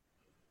date.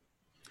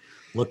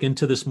 Look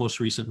into this most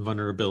recent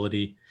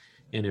vulnerability,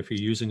 and if you're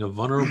using a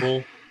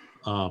vulnerable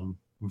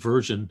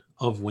version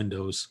of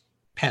Windows,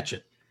 patch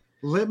it.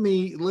 Let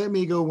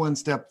me go one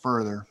step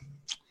further.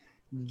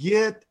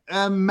 Get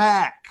a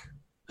Mac.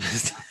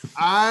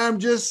 I'm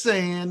just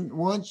saying,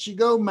 once you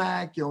go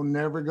Mac, you'll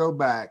never go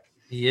back.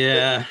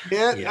 Yeah.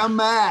 Get a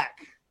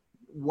Mac.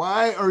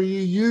 Why are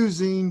you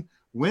using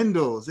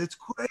Windows? It's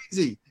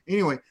crazy.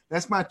 Anyway,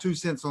 that's my 2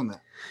 cents on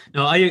that.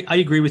 No, I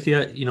agree with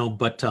you,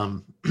 but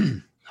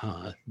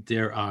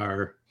there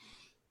are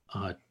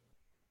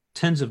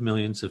tens of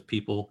millions of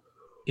people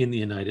in the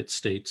United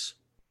States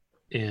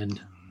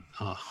and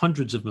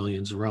hundreds of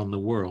millions around the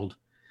world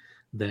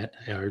that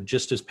are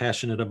just as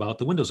passionate about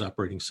the Windows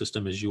operating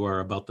system as you are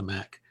about the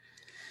Mac.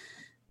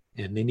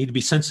 And they need to be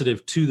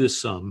sensitive to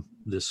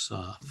this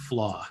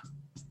flaw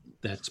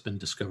that's been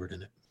discovered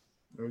in it.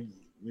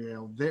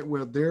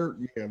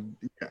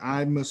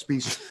 I must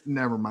be,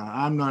 never mind.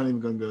 I'm not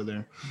even going to go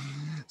there.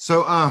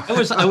 So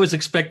I was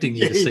expecting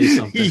you to say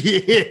something.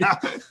 Yeah.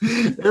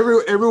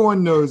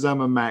 Everyone knows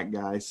I'm a Mac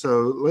guy.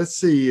 So let's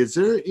see. Is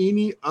there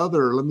any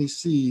other? Let me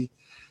see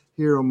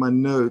here on my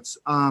notes.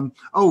 How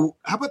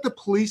about the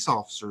police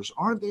officers?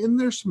 Isn't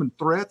there some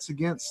threats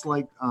against,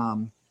 like,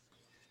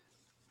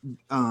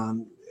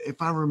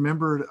 if I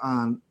remember,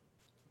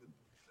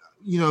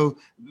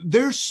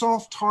 there's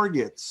soft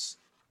targets.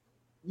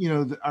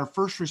 Our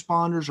first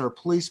responders, our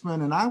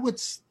policemen, and I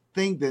would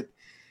think that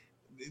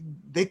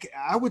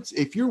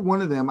if you're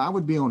one of them, I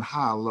would be on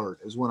high alert,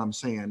 is what I'm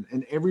saying,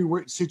 in every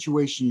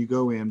situation you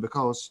go in,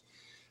 because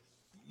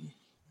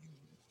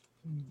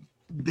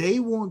they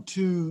want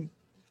to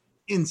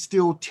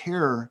instill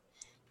terror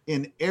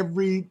in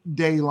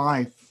everyday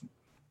life.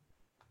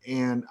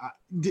 And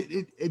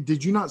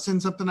did you not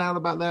send something out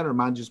about that, or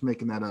am I just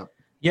making that up?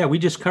 Yeah, we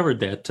just covered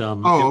that. It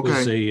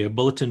was a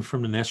bulletin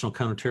from the National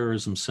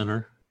Counterterrorism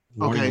Center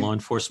warning law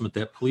enforcement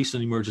that police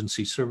and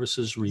emergency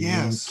services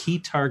remain key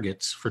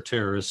targets for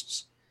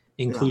terrorists,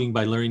 including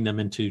by luring them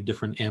into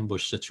different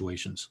ambush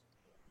situations.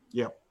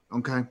 Yep.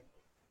 Okay.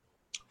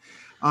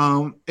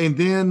 And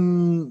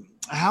then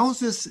how's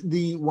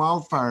the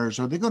wildfires?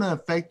 Are they going to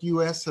affect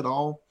U.S. at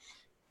all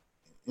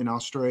in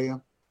Australia?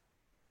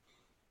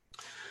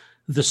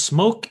 The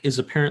smoke is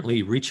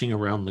apparently reaching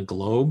around the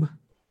globe,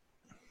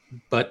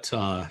 but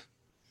I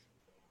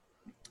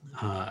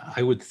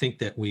would think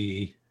that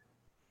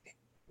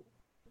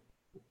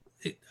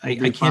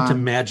I can't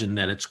imagine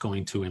that it's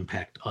going to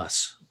impact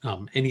us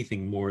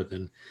anything more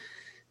than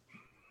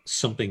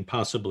something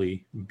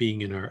possibly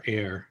being in our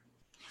air.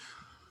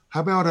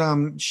 How about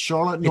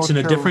Charlotte, North It's in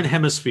a Carolina? different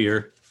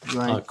hemisphere,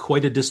 Right.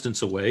 quite a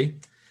distance away,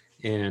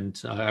 and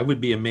I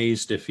would be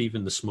amazed if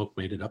even the smoke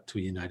made it up to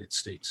the United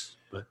States.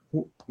 But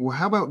well,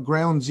 how about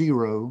Ground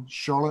Zero,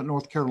 Charlotte,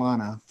 North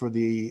Carolina, for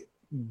the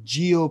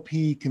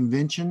GOP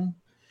convention?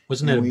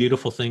 Wasn't that a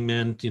beautiful thing,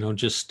 man?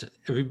 Just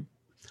every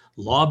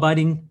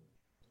law-abiding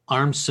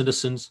armed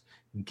citizens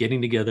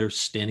getting together,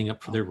 standing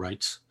up for their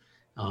rights.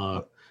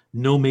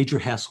 No major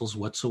hassles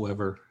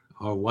whatsoever.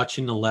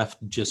 Watching the left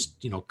just,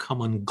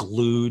 come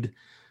unglued.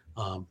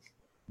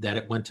 That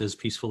it went as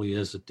peacefully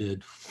as it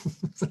did.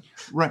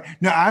 Right.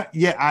 No,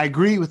 I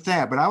agree with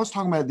that. But I was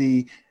talking about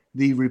the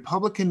the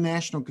Republican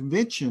National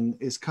Convention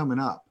is coming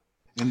up,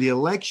 and the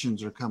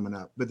elections are coming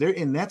up. But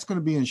and that's going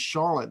to be in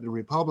Charlotte, the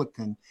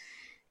Republican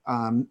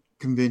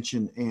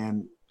convention,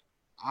 and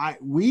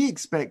we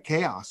expect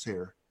chaos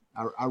here.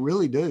 I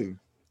really do.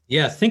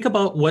 Yeah, think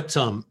about what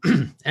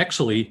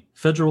actually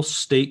federal,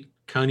 state,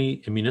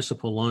 county, and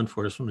municipal law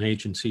enforcement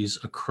agencies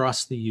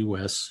across the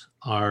U.S.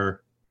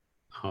 are.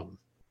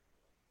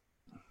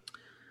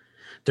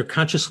 They're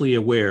consciously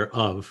aware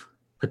of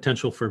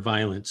potential for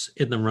violence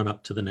in the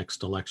run-up to the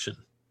next election.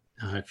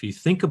 If you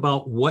think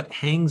about what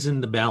hangs in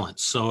the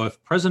balance, so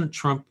if President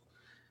Trump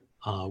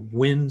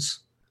wins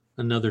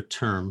another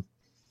term,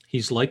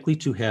 he's likely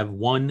to have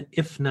one,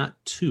 if not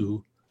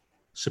two,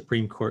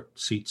 Supreme Court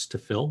seats to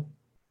fill.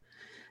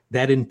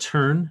 That in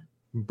turn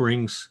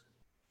brings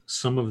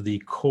some of the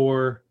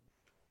core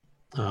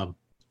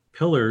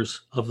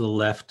pillars of the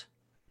left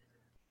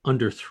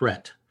under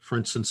threat. For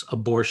instance,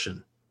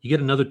 abortion. You get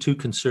another two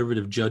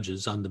conservative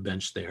judges on the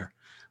bench there,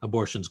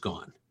 abortion's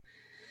gone.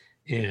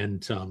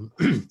 And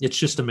it's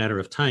just a matter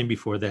of time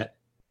before that,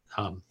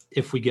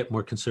 if we get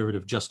more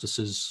conservative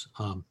justices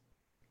on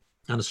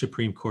the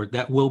Supreme Court,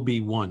 that will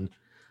be one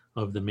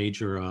of the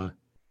major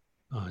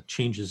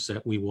changes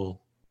that we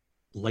will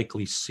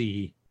likely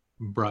see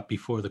brought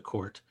before the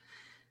court.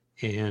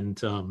 And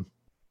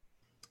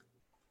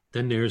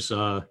then there's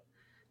the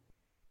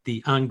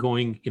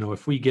ongoing,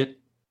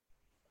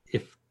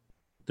 if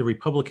the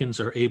Republicans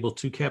are able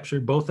to capture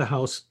both the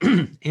House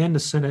and the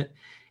Senate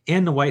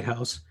and the White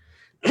House,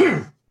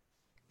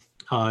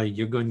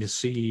 you're going to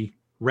see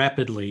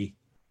rapidly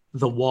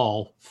the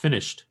wall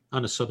finished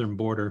on the southern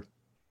border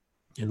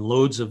and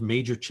loads of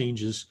major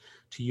changes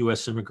to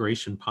U.S.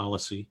 immigration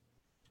policy.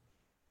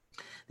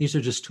 These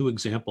are just two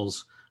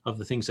examples of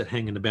the things that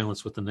hang in the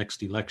balance with the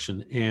next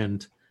election.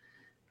 And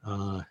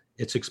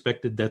it's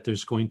expected that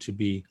there's going to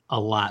be a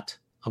lot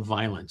of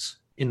violence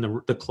in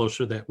the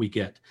closer that we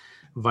get.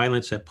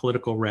 Violence at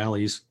political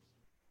rallies,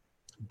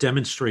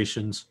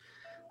 demonstrations,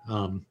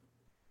 and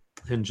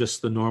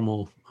just the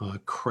normal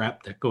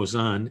crap that goes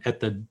on at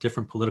the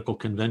different political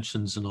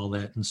conventions and all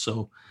that. And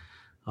so,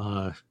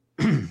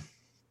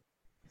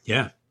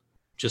 yeah,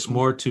 just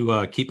more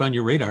to keep on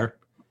your radar.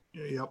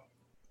 Yep.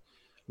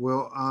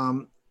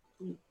 Well,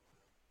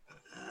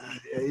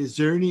 is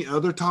there any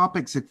other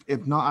topics?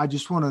 If not, I'm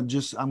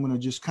going to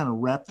just kind of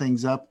wrap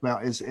things up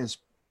about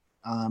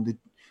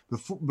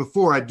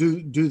before I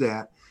do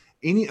that.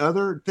 Any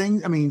other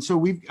things?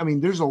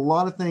 There's a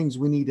lot of things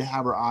we need to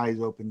have our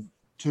eyes open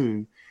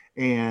to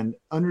and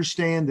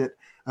understand that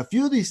a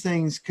few of these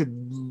things could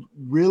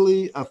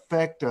really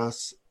affect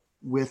us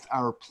with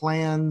our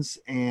plans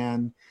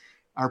and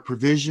our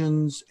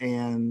provisions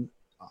and,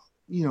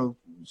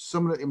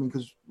 some of it,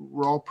 because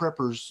we're all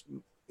preppers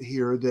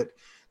here that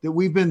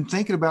we've been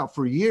thinking about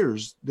for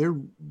years. They're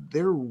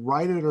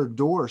right at our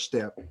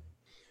doorstep.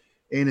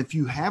 And if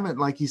you haven't,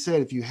 like you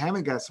said, if you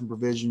haven't got some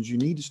provisions, you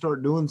need to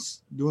start doing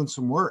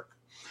some work.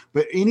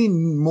 But any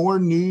more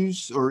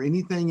news or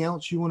anything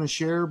else you want to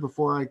share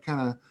before I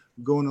kind of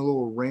go in a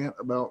little rant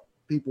about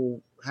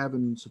people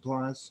having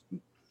supplies?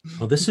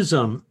 Well, this is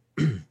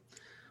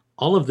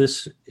all of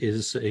this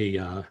is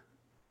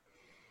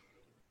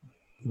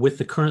with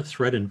the current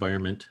threat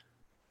environment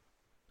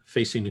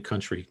facing the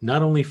country,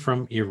 not only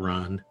from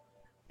Iran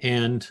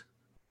and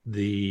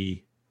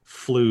the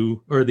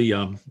flu or the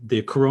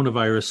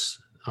coronavirus,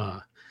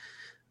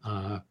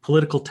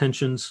 political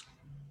tensions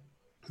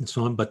and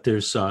so on, but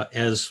there's,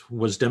 as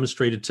was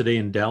demonstrated today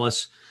in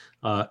Dallas,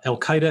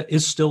 Al-Qaeda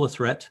is still a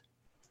threat.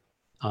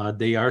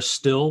 They are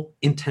still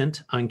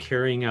intent on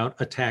carrying out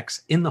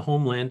attacks in the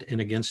homeland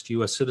and against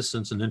U.S.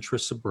 citizens and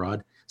interests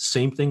abroad.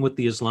 Same thing with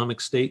the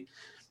Islamic State.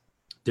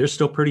 They're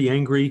still pretty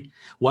angry.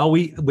 While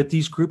we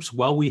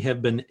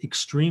have been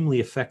extremely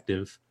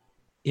effective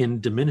in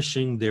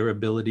diminishing their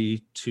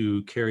ability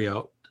to carry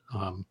out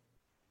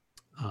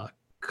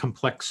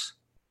complex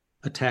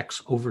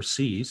attacks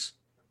overseas,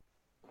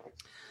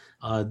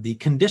 the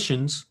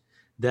conditions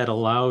that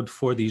allowed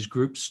for these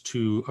groups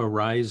to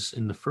arise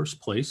in the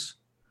first place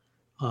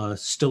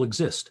still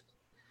exist.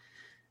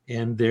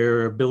 And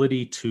their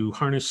ability to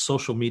harness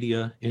social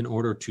media in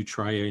order to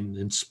try and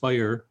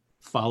inspire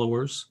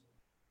followers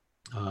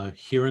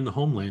here in the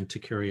homeland to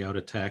carry out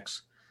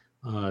attacks,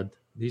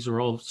 these are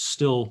all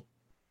still,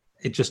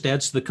 it just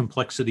adds to the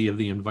complexity of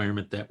the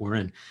environment that we're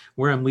in.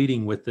 Where I'm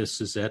leading with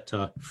this is that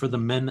for the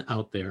men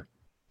out there,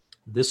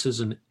 this is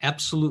an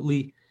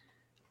absolutely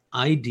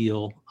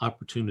ideal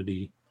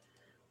opportunity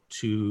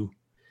to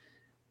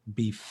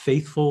be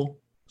faithful,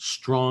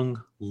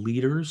 strong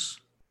leaders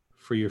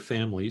for your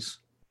families,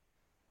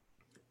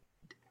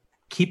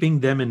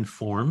 keeping them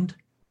informed,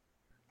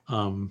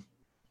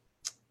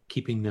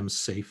 keeping them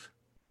safe,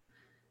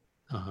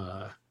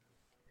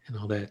 and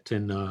all that.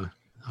 And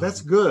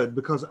that's good,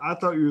 because I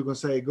thought you were going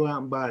to say go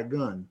out and buy a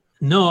gun.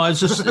 No, I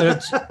was just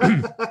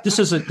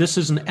this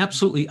is an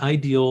absolutely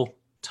ideal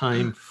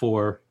time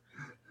for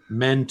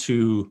men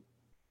to,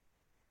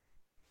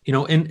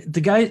 and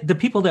the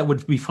people that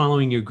would be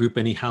following your group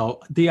anyhow,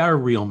 they are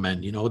real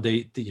men.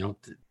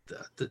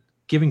 The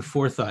giving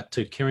forethought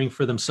to caring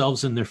for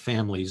themselves and their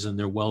families and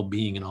their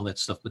well-being and all that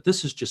stuff. But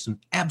this is just an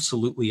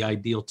absolutely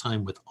ideal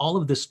time with all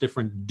of this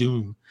different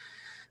doom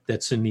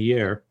that's in the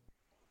air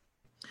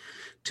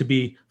to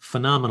be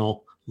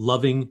phenomenal,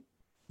 loving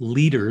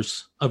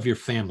leaders of your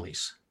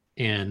families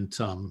and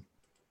telling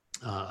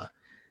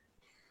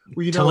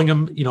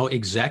them,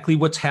 exactly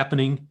what's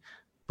happening,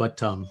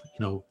 but,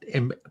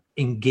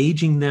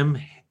 engaging them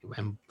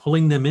and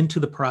pulling them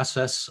into the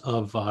process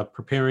of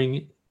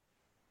preparing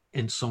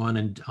and so on.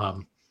 And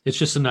it's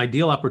just an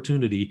ideal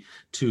opportunity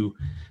to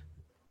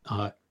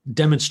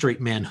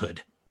demonstrate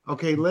manhood.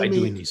 Okay, by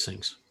doing these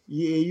things.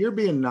 Yeah, you're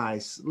being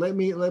nice. Let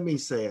me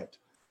say it.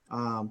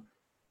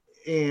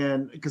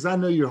 And because I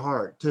know your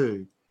heart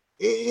too.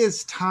 It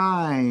is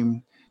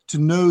time to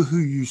know who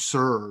you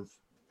serve.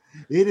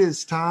 It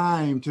is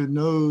time to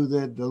know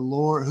that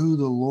who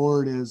the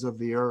Lord is of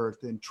the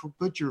earth, and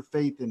put your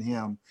faith in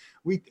Him.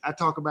 I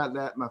talk about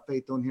that, my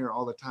faith on here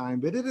all the time,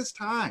 but it is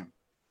time.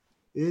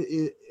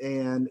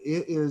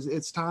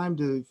 It's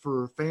time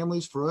for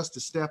families, for us to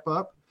step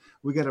up.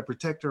 We got to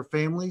protect our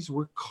families.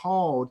 We're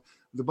called.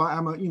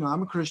 I'm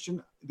a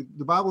Christian.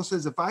 The Bible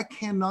says, if I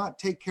cannot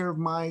take care of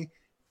my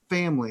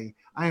family,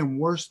 I am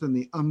worse than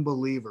the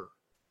unbeliever.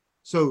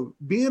 So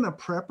being a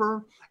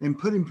prepper and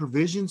putting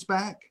provisions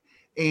back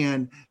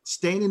and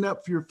standing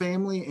up for your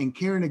family and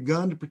carrying a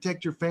gun to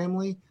protect your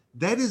family,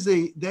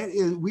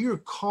 we are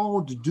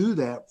called to do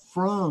that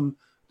from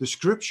the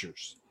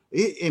scriptures.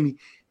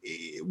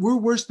 We're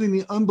worse than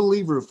the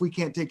unbeliever if we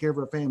can't take care of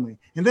our family.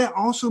 And that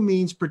also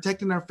means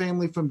protecting our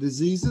family from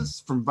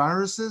diseases, from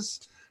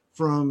viruses,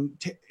 from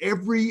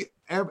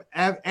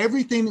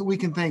everything that we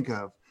can think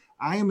of.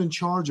 I am in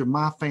charge of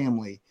my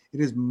family.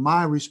 It is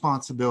my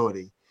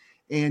responsibility.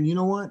 And you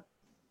know what?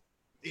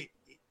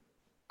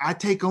 I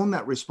take on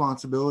that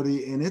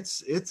responsibility, and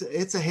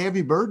it's a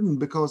heavy burden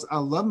because I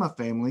love my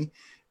family,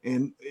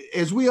 and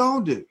as we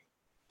all do.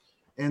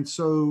 And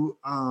so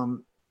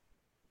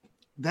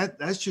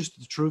that's just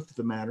the truth of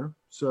the matter.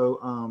 So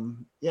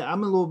I'm a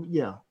little.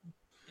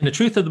 And the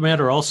truth of the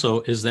matter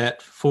also is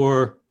that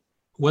for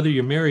whether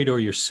you're married or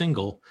you're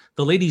single,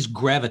 the ladies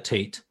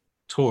gravitate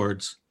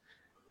towards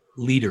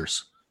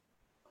leaders,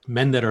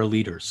 men that are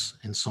leaders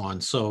and so on.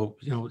 So,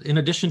 in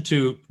addition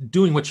to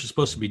doing what you're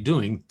supposed to be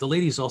doing, the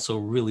ladies also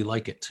really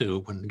like it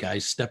too when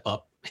guys step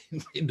up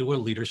into a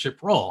leadership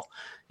role.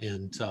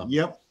 And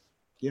Yep.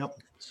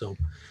 So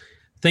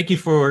thank you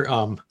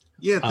for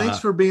thanks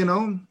for being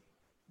on.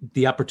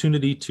 The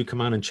opportunity to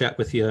come on and chat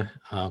with you.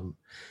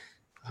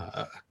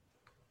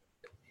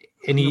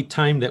 Any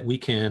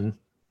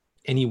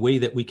way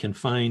that we can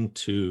find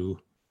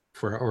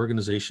for our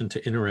organization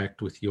to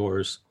interact with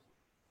yours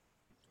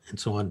and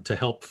so on to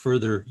help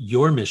further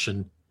your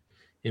mission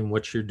in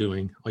what you're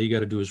doing, all you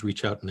got to do is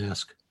reach out and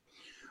ask.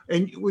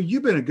 And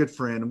you've been a good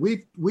friend.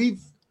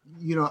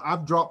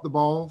 I've dropped the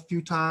ball a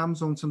few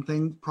times on some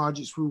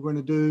projects we were going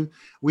to do.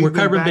 We're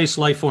carbon-based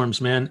life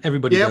forms, man.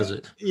 Everybody does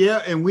it.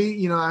 Yeah. And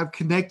I've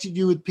connected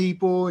you with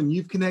people, and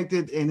you've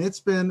connected, and it's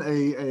been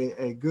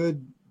a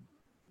good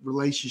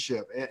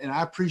relationship. And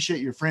I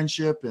appreciate your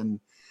friendship. And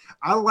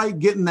I like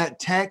getting that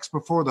text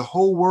before the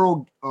whole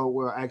world. Oh,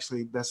 well,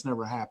 actually that's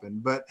never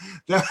happened, but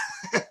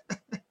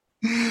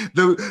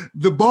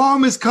the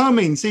bomb is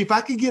coming. See, if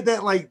I could get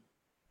that like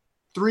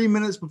 3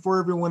 minutes before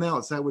everyone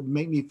else, that would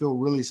make me feel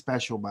really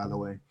special, by the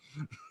way.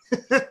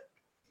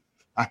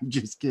 I'm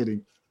just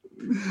kidding.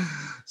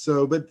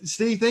 So, but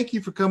Steve, thank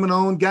you for coming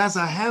on. Guys,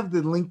 I have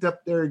the linked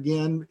up there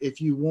again. If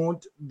you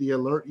want the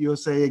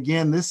AlertsUSA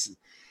again,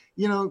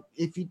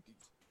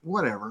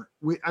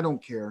 I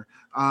don't care.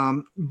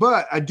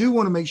 But I do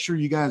want to make sure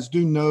you guys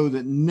do know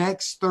that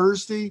next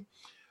Thursday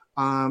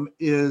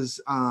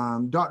is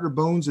Dr.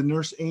 Bones and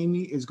Nurse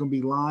Amy is going to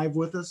be live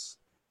with us.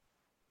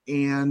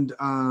 And,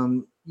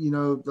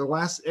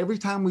 every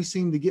time we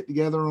seem to get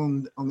together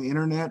on the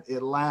internet,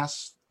 it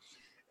lasts.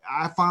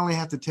 I finally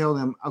have to tell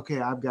them, okay,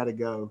 I've got to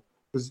go,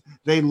 because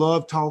they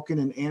love talking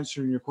and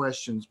answering your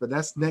questions. But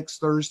that's next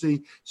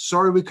Thursday.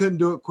 Sorry we couldn't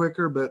do it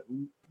quicker, but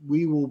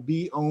we will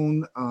be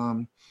on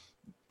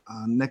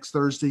next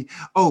Thursday.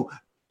 Oh,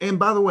 and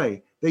by the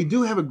way, they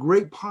do have a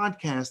great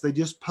podcast they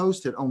just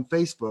posted on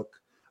Facebook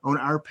on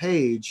our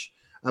page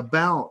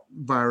about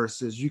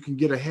viruses. You can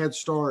get a head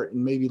start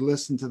and maybe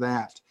listen to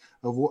that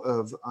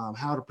of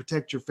how to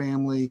protect your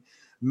family,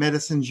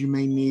 medicines you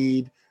may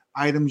need,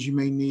 items you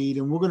may need.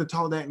 And we're going to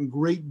talk that in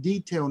great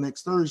detail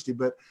next Thursday,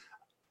 but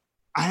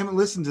I haven't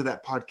listened to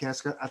that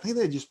podcast. I think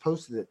they just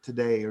posted it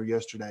today or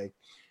yesterday,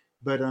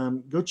 but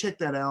go check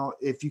that out.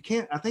 If you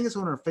can't, I think it's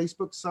on our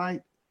Facebook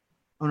site,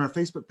 on our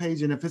Facebook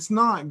page. And if it's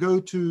not,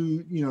 go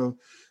to,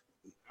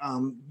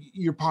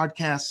 your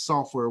podcast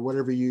software,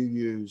 whatever you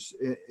use,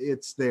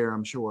 it's there,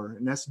 I'm sure.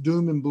 And that's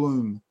Doom and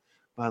Bloom,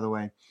 by the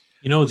way.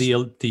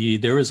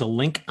 There is a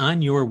link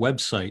on your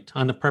website,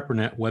 on the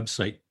PrepperNet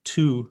website,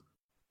 to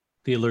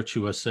the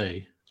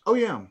AlertsUSA. Oh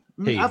yeah,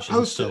 page. I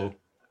posted. So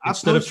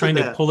instead of trying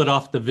to pull it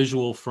off the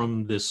visual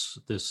from this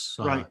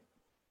right,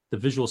 the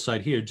visual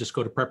side here, just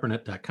go to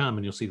preppernet.com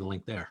and you'll see the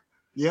link there.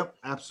 Yep,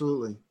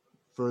 absolutely.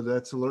 for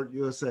That's Alert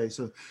USA.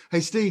 So, hey,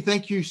 Steve,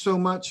 thank you so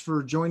much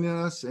for joining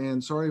us.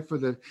 And sorry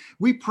for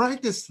we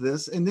practiced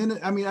this. And then,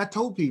 I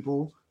told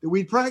people that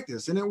we'd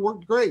practice and it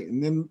worked great.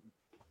 And then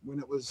when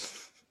it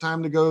was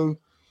time to go,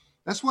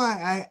 that's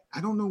why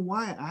I don't know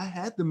why I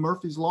had the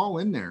Murphy's Law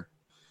in there.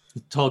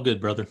 It's all good,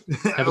 brother.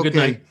 Have a Okay. good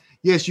night.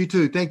 Yes, you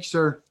too. Thank you,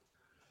 sir.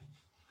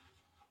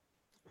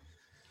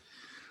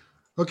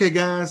 Okay,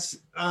 guys,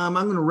 I'm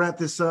going to wrap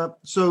this up.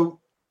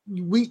 So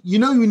you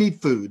need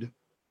food.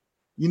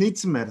 You need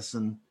some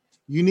medicine.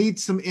 You need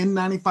some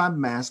N95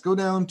 masks. Go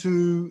down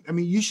to,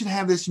 you should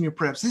have this in your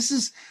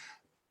preps.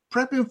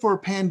 Prepping for a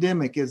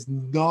pandemic is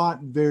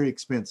not very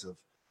expensive.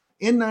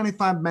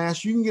 N95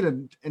 masks, you can get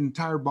an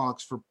entire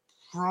box for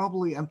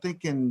probably, I'm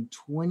thinking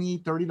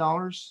 $20,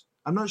 $30.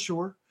 I'm not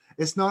sure.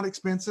 It's not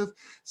expensive.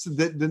 So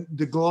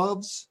the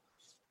gloves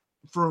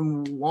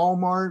from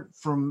Walmart,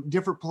 from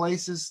different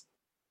places,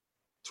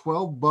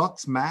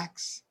 $12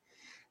 max.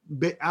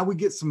 But I would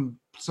get some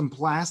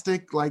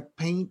plastic, like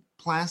paint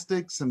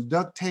plastic, some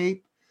duct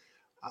tape.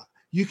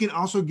 You can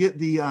also get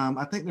the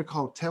I think they're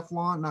called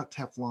Tyvek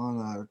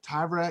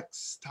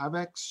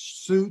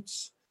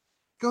suits.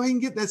 Go ahead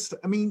and get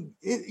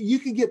that. You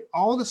can get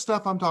all the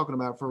stuff I'm talking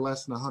about for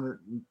less than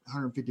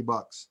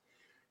 $150.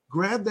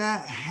 Grab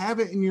that, have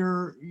it in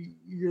your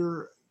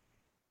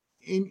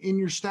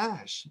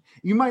stash.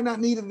 You might not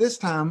need it this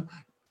time.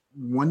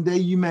 One day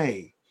you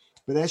may.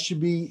 But that should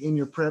be in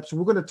your preps.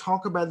 We're going to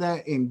talk about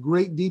that in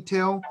great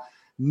detail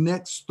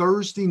next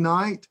Thursday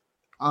night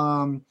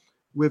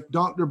with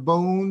Dr.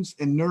 Bones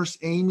and Nurse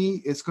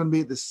Amy. It's going to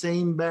be at the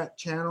same bat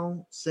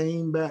channel,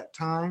 same bat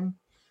time.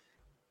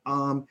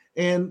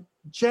 And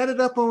chat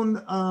it up on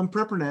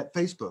PrepperNet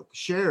Facebook.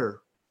 Share.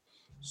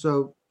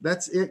 So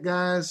that's it,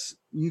 guys.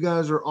 You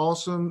guys are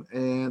awesome.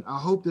 And I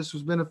hope this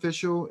was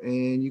beneficial.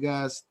 And you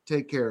guys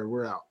take care.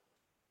 We're out.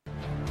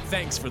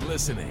 Thanks for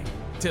listening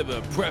to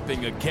the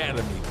Prepping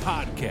Academy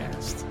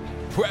podcast.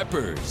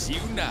 Preppers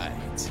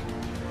Unite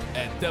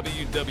at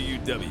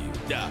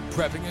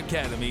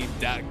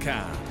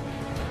www.preppingacademy.com.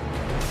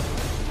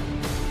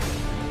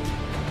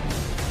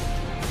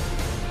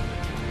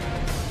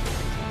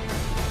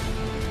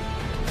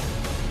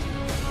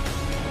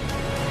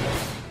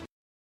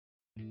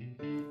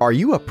 Are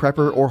you a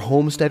prepper or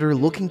homesteader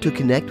looking to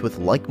connect with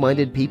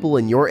like-minded people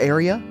in your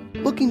area?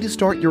 Looking to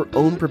start your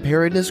own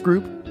preparedness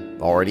group?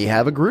 Already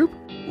have a group?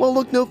 Well,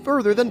 look no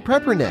further than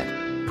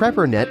PrepperNet.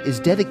 PrepperNet is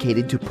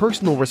dedicated to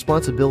personal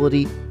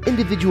responsibility,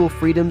 individual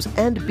freedoms,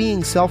 and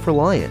being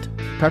self-reliant.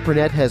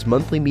 PrepperNet has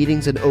monthly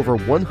meetings in over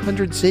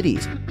 100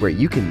 cities where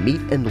you can meet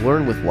and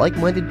learn with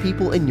like-minded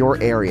people in your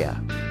area.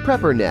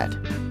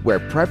 PrepperNet, where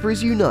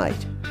preppers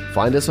unite.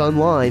 Find us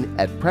online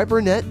at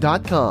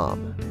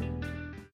preppernet.com.